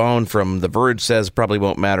Bohn from The Verge says probably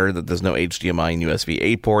won't matter that there's no HDMI and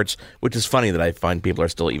USB-A ports, which is funny that I find people are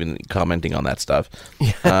still even commenting on that stuff.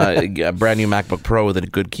 A brand new MacBook Pro with a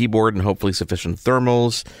good keyboard and hopefully sufficient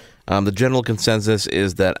thermals. The general consensus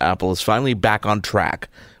is that Apple is finally back on track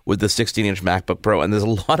with the 16-inch MacBook Pro, and there's a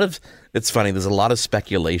lot of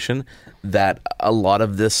speculation that a lot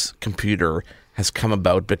of this computer has come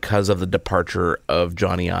about because of the departure of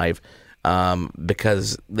Johnny Ive.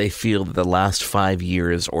 Because they feel that the last 5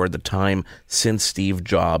 years, or the time since Steve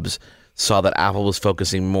Jobs, saw that Apple was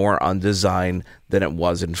focusing more on design than it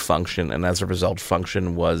was in function, and as a result,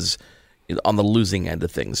 function was on the losing end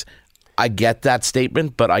of things. I get that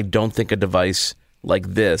statement, but I don't think a device like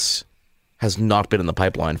this has not been in the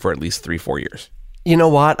pipeline for at least 3-4 years. You know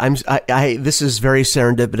what? This is very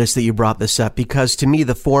serendipitous that you brought this up, because to me,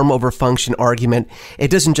 the form over function argument,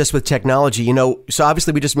 it doesn't just with technology, so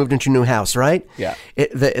obviously we just moved into a new house, right? Yeah.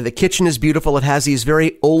 The kitchen is beautiful. It has these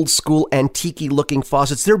very old school antique looking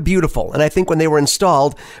faucets. They're beautiful. And I think when they were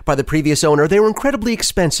installed by the previous owner, they were incredibly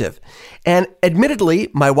expensive. And admittedly,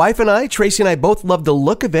 my wife and I, Tracy and I, both love the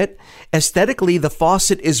look of it. Aesthetically, the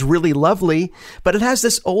faucet is really lovely, but it has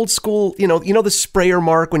this old school, the sprayer,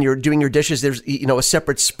 Mark, when you're doing your dishes, there's, a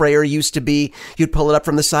separate sprayer used to be. You'd pull it up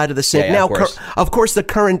from the side of the sink. Yeah, now, of course, the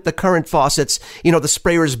current faucets, the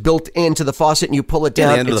sprayer is built into the faucet and you pull it down.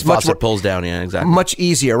 Yeah, the end of the faucet pulls down. Yeah, exactly. Much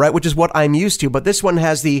easier, right? Which is what I'm used to. But this one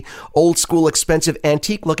has the old school, expensive,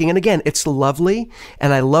 antique looking. And again, it's lovely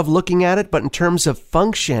and I love looking at it. But in terms of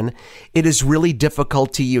function, it is really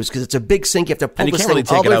difficult to use because it's a big sink. You have to pull and you this can't really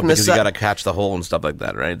thing all take the it way out from the because side. you got to catch the hole and stuff like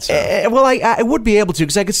that, right? So. Well, I would be able to,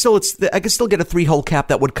 because I could still get a 3-hole cap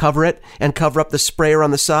that would cover it and cover up the sprayer on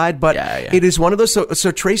the side. But it is one of those.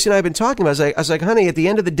 So Tracy and I have been talking about it. I was like, honey, at the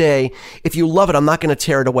end of the day, if you love it, I'm not going to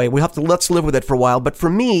tear it away. Let's live with it for a while. But for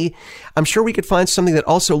me, I'm sure we could find something that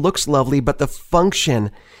also looks lovely, but the function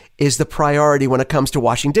is the priority when it comes to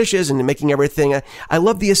washing dishes and making everything. I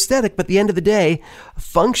love the aesthetic, but at the end of the day,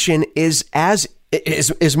 function is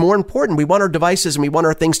more important. We want our devices and we want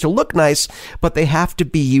our things to look nice, but they have to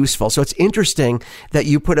be useful. So it's interesting that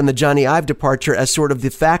you put in the Johnny Ive departure as sort of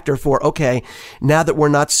the factor for, okay, now that we're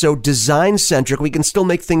not so design centric, we can still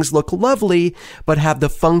make things look lovely, but have the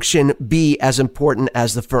function be as important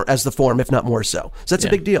as the form, if not more so. So that's a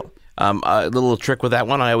big deal. A little trick with that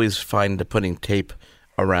one, I always find putting tape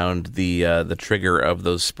around the trigger of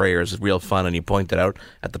those sprayers is real fun, and you point it out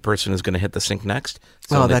at the person who's going to hit the sink next.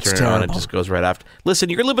 So that's turn terrible. it on, it just goes right after. Listen,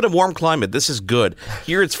 you're living in a warm climate. This is good.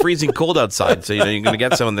 Here it's freezing cold outside, so you're going to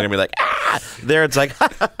get someone, they're going to be like, ah! There it's like,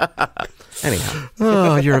 anyhow.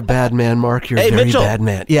 Oh, you're a bad man, Mark. You're a very Mitchell, bad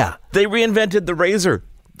man. Yeah. They reinvented the RAZR.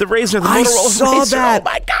 The RAZR, the I Motorola saw RAZR. that. Oh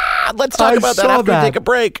my God! Let's talk about that after we take a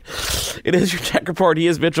break. It is your Tech Report. He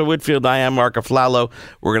is Mitchell Whitfield. I am Mark Aflalo.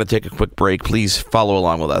 We're going to take a quick break. Please follow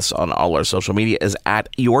along with us on all our social media. Is at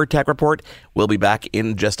Your Tech Report. We'll be back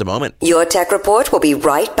in just a moment. Your Tech Report will be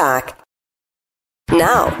right back.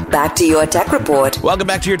 Now, back to Your Tech Report. Welcome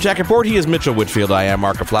back to Your Tech Report. He is Mitchell Whitfield. I am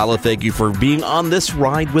Mark Aflalo. Thank you for being on this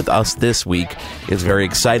ride with us this week. It's a very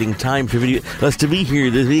exciting time for us to be here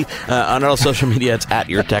this week. On our social media, it's at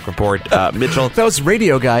Your Tech Report. Mitchell. That was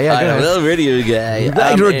radio guy. Yeah, go ahead. Radio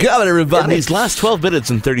guy. You're good, everybody. In these last 12 minutes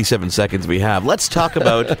and 37 seconds we have, let's talk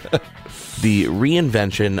about the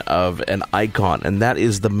reinvention of an icon, and that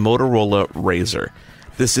is the Motorola RAZR.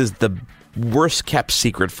 This is the worst kept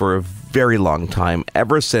secret for a very long time,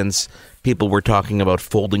 ever since people were talking about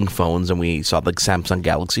folding phones, and we saw the Samsung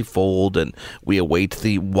Galaxy Fold, and we await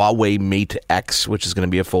the Huawei Mate X, which is going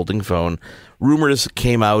to be a folding phone. Rumors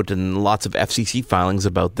came out and lots of FCC filings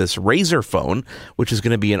about this RAZR phone, which is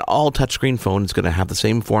going to be an all touchscreen phone. It's going to have the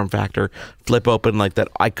same form factor, flip open like that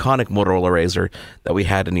iconic Motorola RAZR that we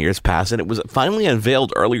had in years past. And it was finally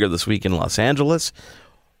unveiled earlier this week in Los Angeles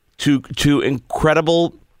to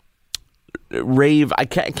incredible rave. I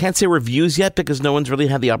can't say reviews yet because no one's really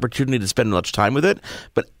had the opportunity to spend much time with it,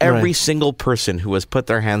 but every single person who has put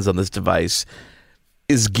their hands on this device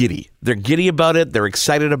is giddy. They're giddy about it. They're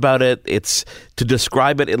excited about it. It's, to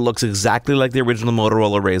describe it, it looks exactly like the original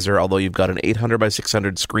Motorola RAZR, although you've got an 800 by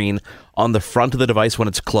 600 screen on the front of the device when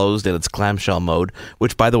it's closed in its clamshell mode,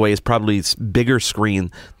 which, by the way, is probably a bigger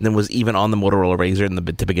screen than was even on the Motorola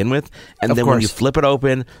RAZR to begin with. And then when you flip it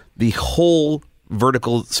open, the whole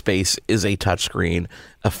vertical space is a touchscreen,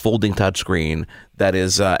 a folding touchscreen that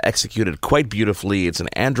is executed quite beautifully. It's an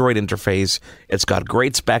Android interface. It's got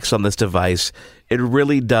great specs on this device. It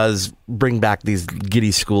really does bring back these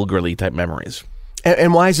giddy schoolgirly type memories.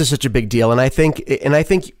 And why is this such a big deal? And I think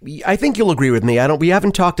you'll agree with me. We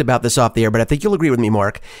haven't talked about this off the air, but I think you'll agree with me,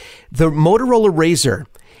 Mark. The Motorola RAZR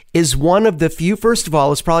is one of the few. First of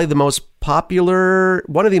all, it's probably the most popular,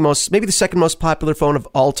 maybe the second most popular phone of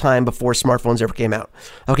all time before smartphones ever came out.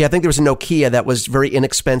 Okay, I think there was a Nokia that was very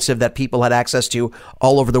inexpensive that people had access to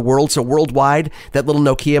all over the world. So worldwide, that little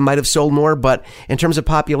Nokia might have sold more. But in terms of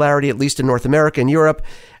popularity, at least in North America and Europe,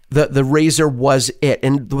 the RAZR was it.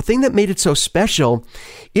 And the thing that made it so special,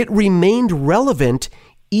 it remained relevant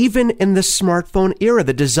even in the smartphone era.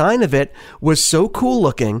 The design of it was so cool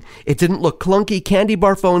looking. It didn't look clunky. Candy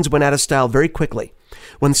bar phones went out of style very quickly.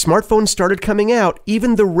 When smartphones started coming out,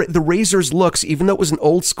 even the RAZR's looks, even though it was an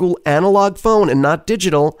old school analog phone and not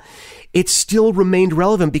digital, it still remained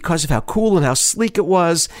relevant because of how cool and how sleek it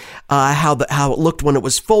was, how it looked when it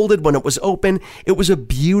was folded, when it was open. It was a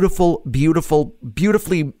beautiful,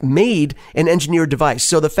 beautifully made and engineered device.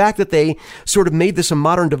 So the fact that they sort of made this a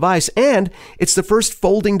modern device, and it's the first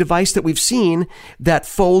folding device that we've seen that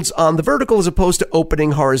folds on the vertical as opposed to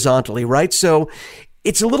opening horizontally, right? So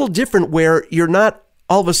it's a little different where you're not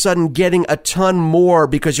all of a sudden getting a ton more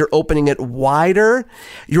because you're opening it wider.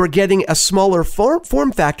 You're getting a smaller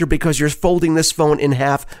form factor because you're folding this phone in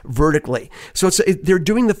half vertically. So they're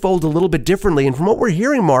doing the fold a little bit differently. And from what we're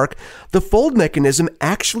hearing, Mark, the fold mechanism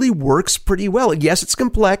actually works pretty well. Yes, it's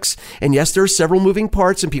complex. And yes, there are several moving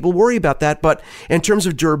parts and people worry about that. But in terms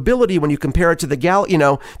of durability, when you compare it to to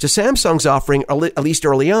Samsung's offering, at least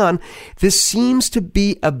early on, this seems to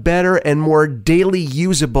be a better and more daily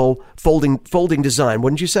usable folding design.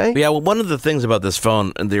 Wouldn't you say? Yeah, well, one of the things about this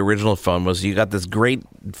phone, the original phone, was you got this great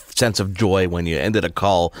sense of joy when you ended a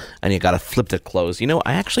call and you got to flip it closed.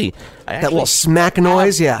 I actually that little smack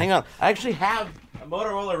noise, yeah. Hang on. I actually have a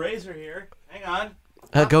Motorola RAZR here. Hang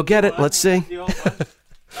on. Go get it. Let's see.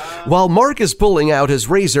 While Mark is pulling out his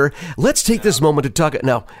RAZR, let's take this moment to talk.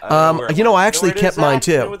 No, I actually kept mine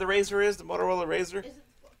too. You know what the RAZR is? The Motorola RAZR? Is it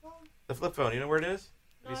the flip phone? The flip phone. You know where it is?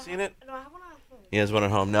 Have you seen it? No, I have one. He has one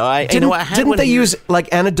at home. No, didn't they use like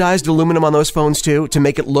anodized aluminum on those phones too to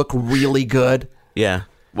make it look really good? Yeah.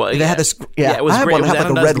 Well, they had this. Yeah, it was great. It had like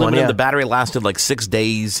a red one. Yeah. The battery lasted like 6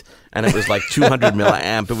 days, and it was like 200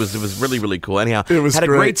 milliamp. It was really, really cool. Anyhow, it had a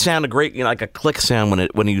great sound, like a click sound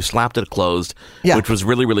when you slapped it closed, which was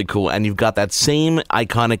really, really cool. And you've got that same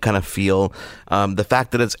iconic kind of feel. The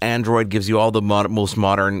fact that it's Android gives you all the most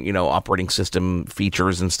modern, operating system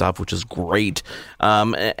features and stuff, which is great.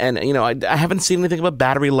 I haven't seen anything about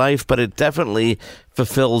battery life, but it definitely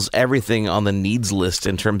fulfills everything on the needs list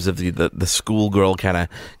in terms of the schoolgirl kind of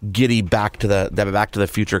giddy back to the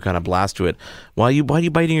future kind of blast to it. Why are you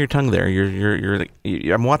biting your tongue there?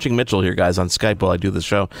 I'm watching Mitchell here, guys, on Skype while I do the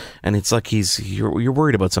show, and it's like you're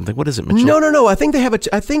worried about something. What is it, Mitchell? No. I think they have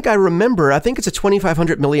I think it's a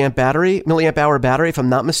 2,500 milliamp hour battery, if I'm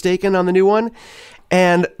not mistaken, on the new one.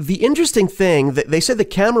 And the interesting thing, they said the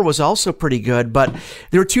camera was also pretty good, but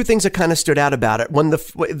there were two things that kind of stood out about it.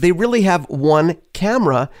 They really have one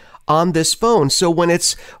camera on this phone. So when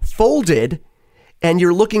it's folded and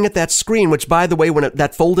you're looking at that screen, which, by the way,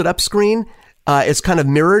 that folded up screen is kind of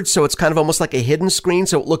mirrored, so it's kind of almost like a hidden screen,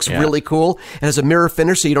 so it looks really cool. It has a mirror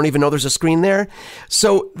finish, so you don't even know there's a screen there.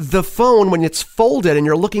 So the phone, when it's folded and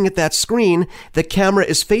you're looking at that screen, the camera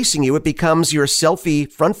is facing you. It becomes your selfie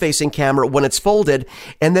front-facing camera when it's folded,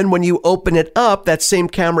 and then when you open it up, that same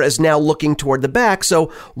camera is now looking toward the back. So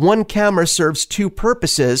one camera serves two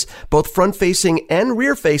purposes, both front-facing and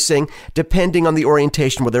rear-facing, depending on the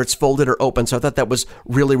orientation, whether it's folded or open. So I thought that was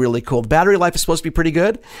really, really cool. The battery life is supposed to be pretty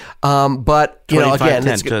good, but again,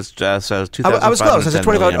 it's so I was close. I said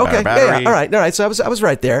 25. Okay, yeah, all right. So I was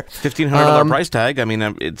right there. $1,500 price tag. I mean,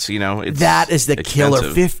 it's that is the expensive. killer.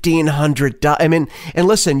 $1,500. I mean, and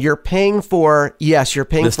listen, you're paying for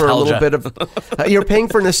nostalgia. For a little bit of you're paying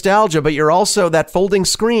for nostalgia, but you're also that folding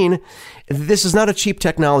screen. This is not a cheap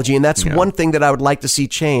technology, and that's one thing that I would like to see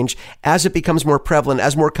change as it becomes more prevalent,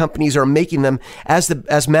 as more companies are making them, as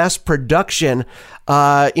mass production,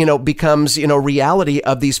 becomes reality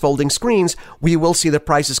of these folding screens. We will see the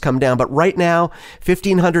prices come down, but right now,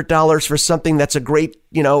 $1,500 for something that's a great,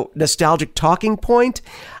 nostalgic talking point.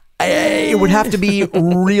 It would have to be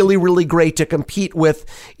really, really great to compete with,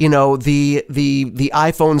 the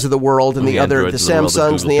iPhones of the world and the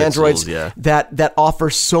Samsungs and the Androids that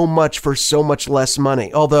offer so much for so much less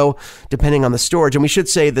money. Although, depending on the storage, and we should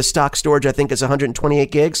say the stock storage, I think, is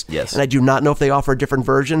 128 gigs. Yes. And I do not know if they offer a different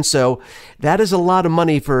version. So that is a lot of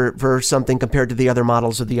money for something compared to the other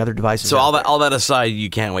models of the other devices. So all that aside,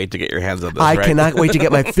 you can't wait to get your hands on this, I right? cannot wait to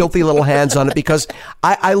get my filthy little hands on it because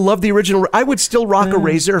I love the original. I would still rock a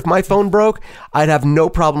RAZR if my phone broke. I'd have no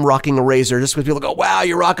problem rocking a RAZR just because people go, wow,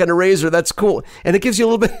 you're rocking a RAZR. That's cool. And it gives you a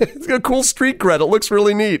little bit, it's got a cool street cred. It looks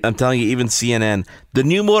really neat. I'm telling you, even CNN, the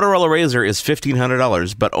new Motorola RAZR is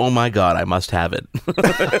 $1,500, but oh my God, I must have it.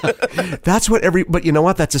 That's what but you know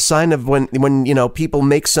what? That's a sign of when people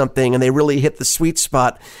make something and they really hit the sweet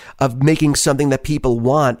spot of making something that people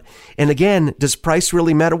want. And again, does price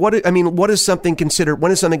really matter? When is something considered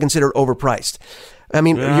overpriced? I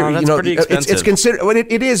mean, pretty expensive. It's considered.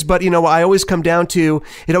 It is, but I always comes down to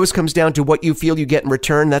what you feel you get in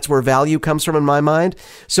return. That's where value comes from in my mind.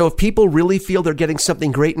 So if people really feel they're getting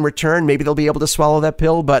something great in return, maybe they'll be able to swallow that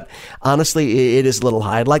pill. But honestly, it is a little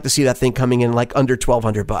high. I'd like to see that thing coming in like under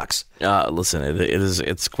 $1,200. Listen,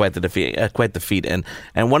 it's quite the feat.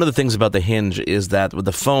 And one of the things about the Hinge is that with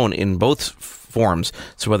the phone in both forms,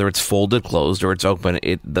 so whether it's folded closed or it's open,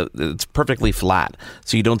 it's perfectly flat,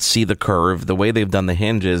 so you don't see the curve. The way they've done the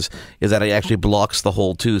hinges is that it actually blocks the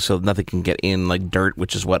hole too, so nothing can get in like dirt,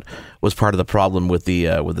 which is what was part of the problem with the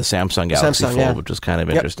Samsung Galaxy Fold, which was kind of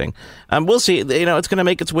interesting. We'll see. It's going to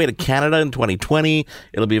make its way to Canada in 2020.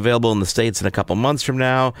 It'll be available in the States in a couple months from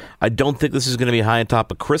now. I don't think this is going to be high on top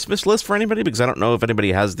of Christmas list for anybody, because I don't know if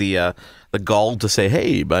anybody has the gall to say,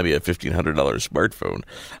 hey, buy me a $1,500 smartphone.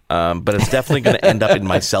 But it's definitely going to end up in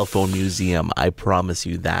my cell phone museum. I promise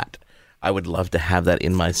you that. I would love to have that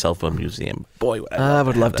in my cell phone museum. Boy, would I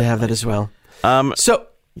would love to have that as well. So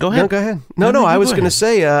go ahead. No, go ahead. No. I was going to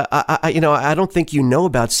say, I don't think you know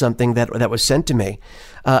about something that was sent to me.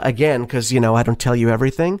 Again, because I don't tell you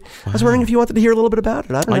everything. I was wondering if you wanted to hear a little bit about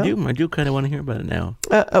it. I do kind of want to hear about it now.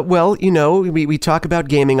 Well, we talk about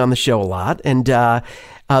gaming on the show a lot, and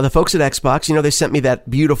the folks at Xbox, they sent me that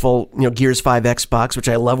beautiful, Gears 5 Xbox, which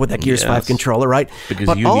I love with that Gears 5 controller, right? Because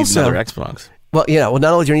but you also, need another Xbox. Well,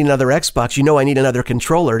 not only do you need another Xbox, I need another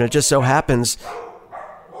controller, and it just so happens.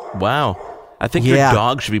 Wow. I think your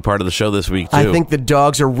dog should be part of the show this week, too. I think the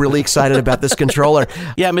dogs are really excited about this controller.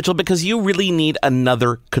 Yeah, Mitchell, because you really need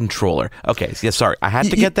another controller. Okay, sorry. I had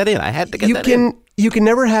to get that in. You can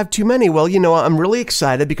never have too many. Well, I'm really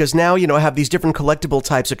excited because now, I have these different collectible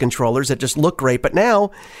types of controllers that just look great. But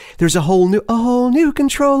now there's a whole new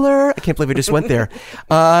controller. I can't believe I just went there.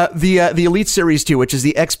 The Elite Series 2, which is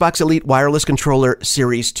the Xbox Elite Wireless Controller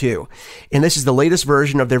Series 2. And this is the latest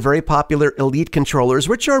version of their very popular Elite controllers,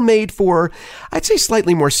 which are made for, I'd say,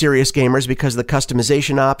 slightly more serious gamers because of the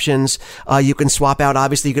customization options. You can swap out,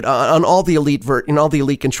 obviously, you could on all the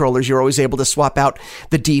Elite controllers, you're always able to swap out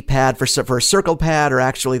the D-pad for a circle pad, or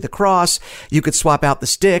actually the cross. You could swap out the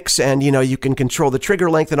sticks, and you can control the trigger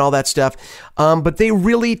length and all that stuff. But they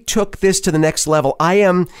really took this to the next level.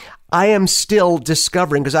 I am still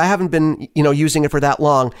discovering, because I haven't been, using it for that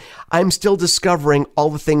long. I'm still discovering all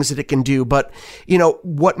the things that it can do. But,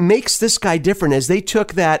 what makes this guy different is they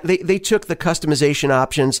took that, they took the customization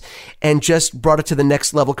options and just brought it to the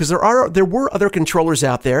next level. Because there were other controllers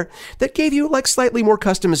out there that gave you like slightly more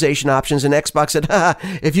customization options, and Xbox said,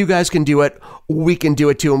 if you guys can do it, we can do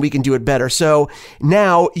it too, and we can do it better. So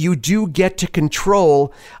now you do get to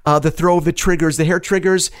control the throw of the triggers, the hair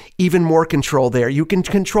triggers, even more control there. You can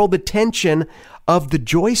control the tension of the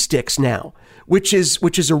joysticks now, which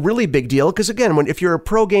is a really big deal. Because again, if you're a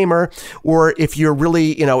pro gamer, or if you're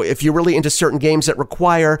really, into certain games that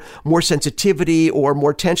require more sensitivity or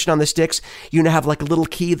more tension on the sticks, you have like a little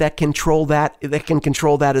key that can control that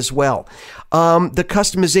as well. The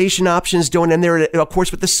customization options don't end there. Of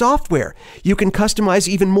course, with the software, you can customize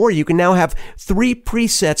even more. You can now have 3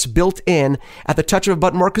 presets built in at the touch of a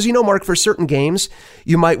button, Mark. Because Mark, for certain games,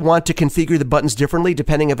 you might want to configure the buttons differently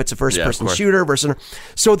depending if it's a first-person shooter versus.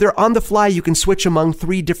 So they're on the fly. You can switch among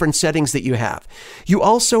 3 different settings that you have. You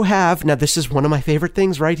also have, now this is one of my favorite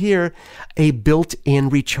things right here, a built-in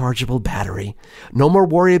rechargeable battery. No more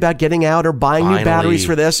worry about getting out or buying new batteries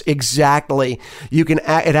for this. Exactly. You can.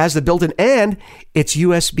 It has the built-in, and it's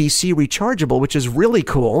USB-C rechargeable, which is really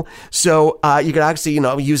cool. So you can actually,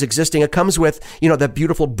 use existing. It comes with, that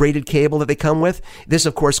beautiful braided cable that they come with. This,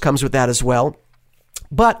 of course, comes with that as well.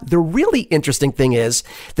 But the really interesting thing is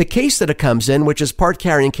the case that it comes in, which is part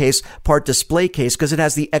carrying case, part display case, because it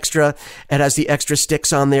has the extra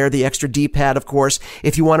sticks on there, the extra D-pad, of course.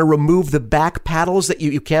 If you want to remove the back paddles, that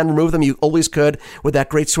you can remove them, you always could with that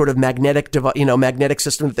great sort of magnetic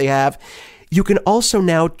system that they have. You can also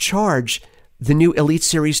now charge the new Elite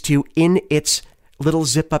Series 2 in its little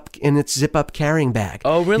zip up carrying bag.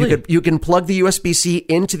 Oh, really? You can plug the USB-C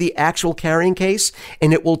into the actual carrying case,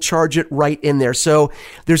 and it will charge it right in there. So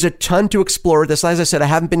there's a ton to explore. This, as I said, I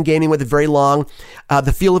haven't been gaming with it very long.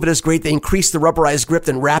 The feel of it is great. They increased the rubberized grip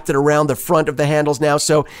and wrapped it around the front of the handles now,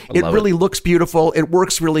 so it really looks beautiful. It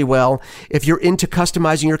works really well. If you're into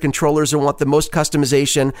customizing your controllers and want the most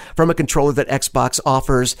customization from a controller that Xbox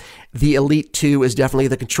offers, the Elite 2 is definitely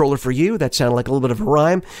the controller for you. That sounded like a little bit of a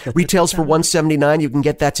rhyme. Retails for $179. You can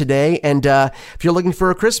get that today. And if you're looking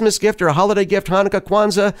for a Christmas gift or a holiday gift, Hanukkah,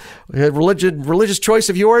 Kwanzaa, religious choice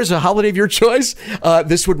of yours, a holiday of your choice,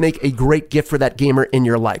 this would make a great gift for that gamer in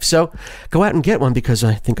your life. So go out and get one, because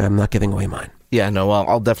I think I'm not giving away mine. Yeah, no,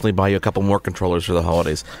 I'll definitely buy you a couple more controllers for the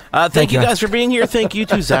holidays. Thank you guys for being here. Thank you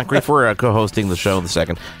to Zachary for co-hosting the show in the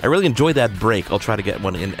second. I really enjoyed that break. I'll try to get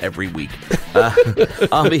one in every week.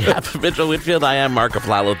 On behalf of Mitchell Whitfield, I am Mark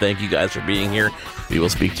Aflalo. Thank you guys for being here. We will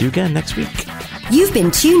speak to you again next week. You've been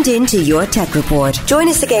tuned in to Your Tech Report. Join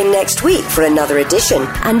us again next week for another edition.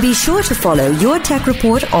 And be sure to follow Your Tech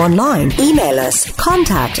Report online. Email us,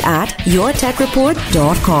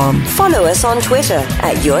 contact@yourtechreport.com. Follow us on Twitter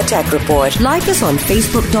 @YourTechReport. Like us on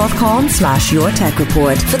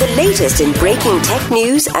Facebook.com/YourTechReport for the latest in breaking tech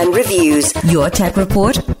news and reviews.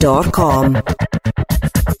 YourTechReport.com.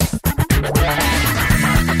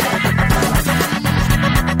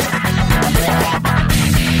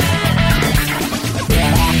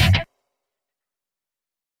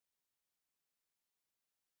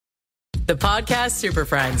 The Podcast Super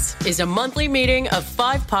Friends is a monthly meeting of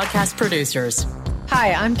 5 podcast producers.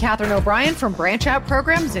 Hi, I'm Katherine O'Brien from Branch Out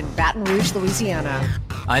Programs in Baton Rouge, Louisiana.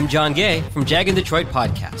 I'm John Gay from Jag and Detroit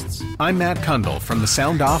Podcasts. I'm Matt Kundle from the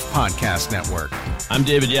Sound Off Podcast Network. I'm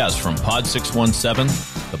David Yaz from Pod 617,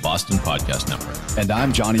 the Boston Podcast Network. And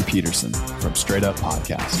I'm Johnny Peterson from Straight Up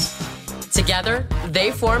Podcasts. Together, they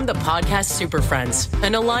form the Podcast Super Friends,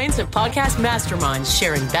 an alliance of podcast masterminds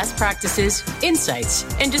sharing best practices, insights,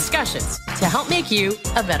 and discussions to help make you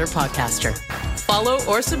a better podcaster. Follow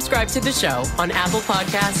or subscribe to the show on Apple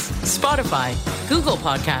Podcasts, Spotify, Google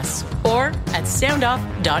Podcasts, or at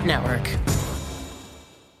soundoff.network.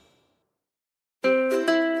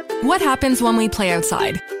 What happens when we play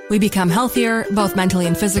outside? We become healthier, both mentally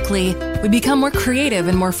and physically. We become more creative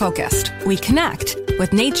and more focused. We connect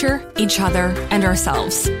with nature, each other, and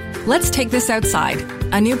ourselves. Let's Take This Outside,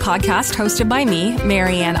 a new podcast hosted by me,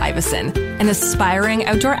 Marianne Iveson, an aspiring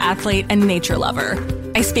outdoor athlete and nature lover.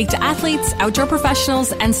 I speak to athletes, outdoor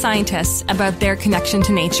professionals, and scientists about their connection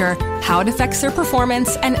to nature, how it affects their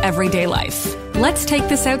performance, and everyday life. Let's Take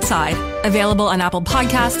This Outside, available on Apple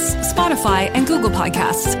Podcasts, Spotify, and Google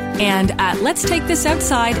Podcasts, and at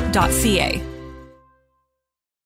letstakethisoutside.ca.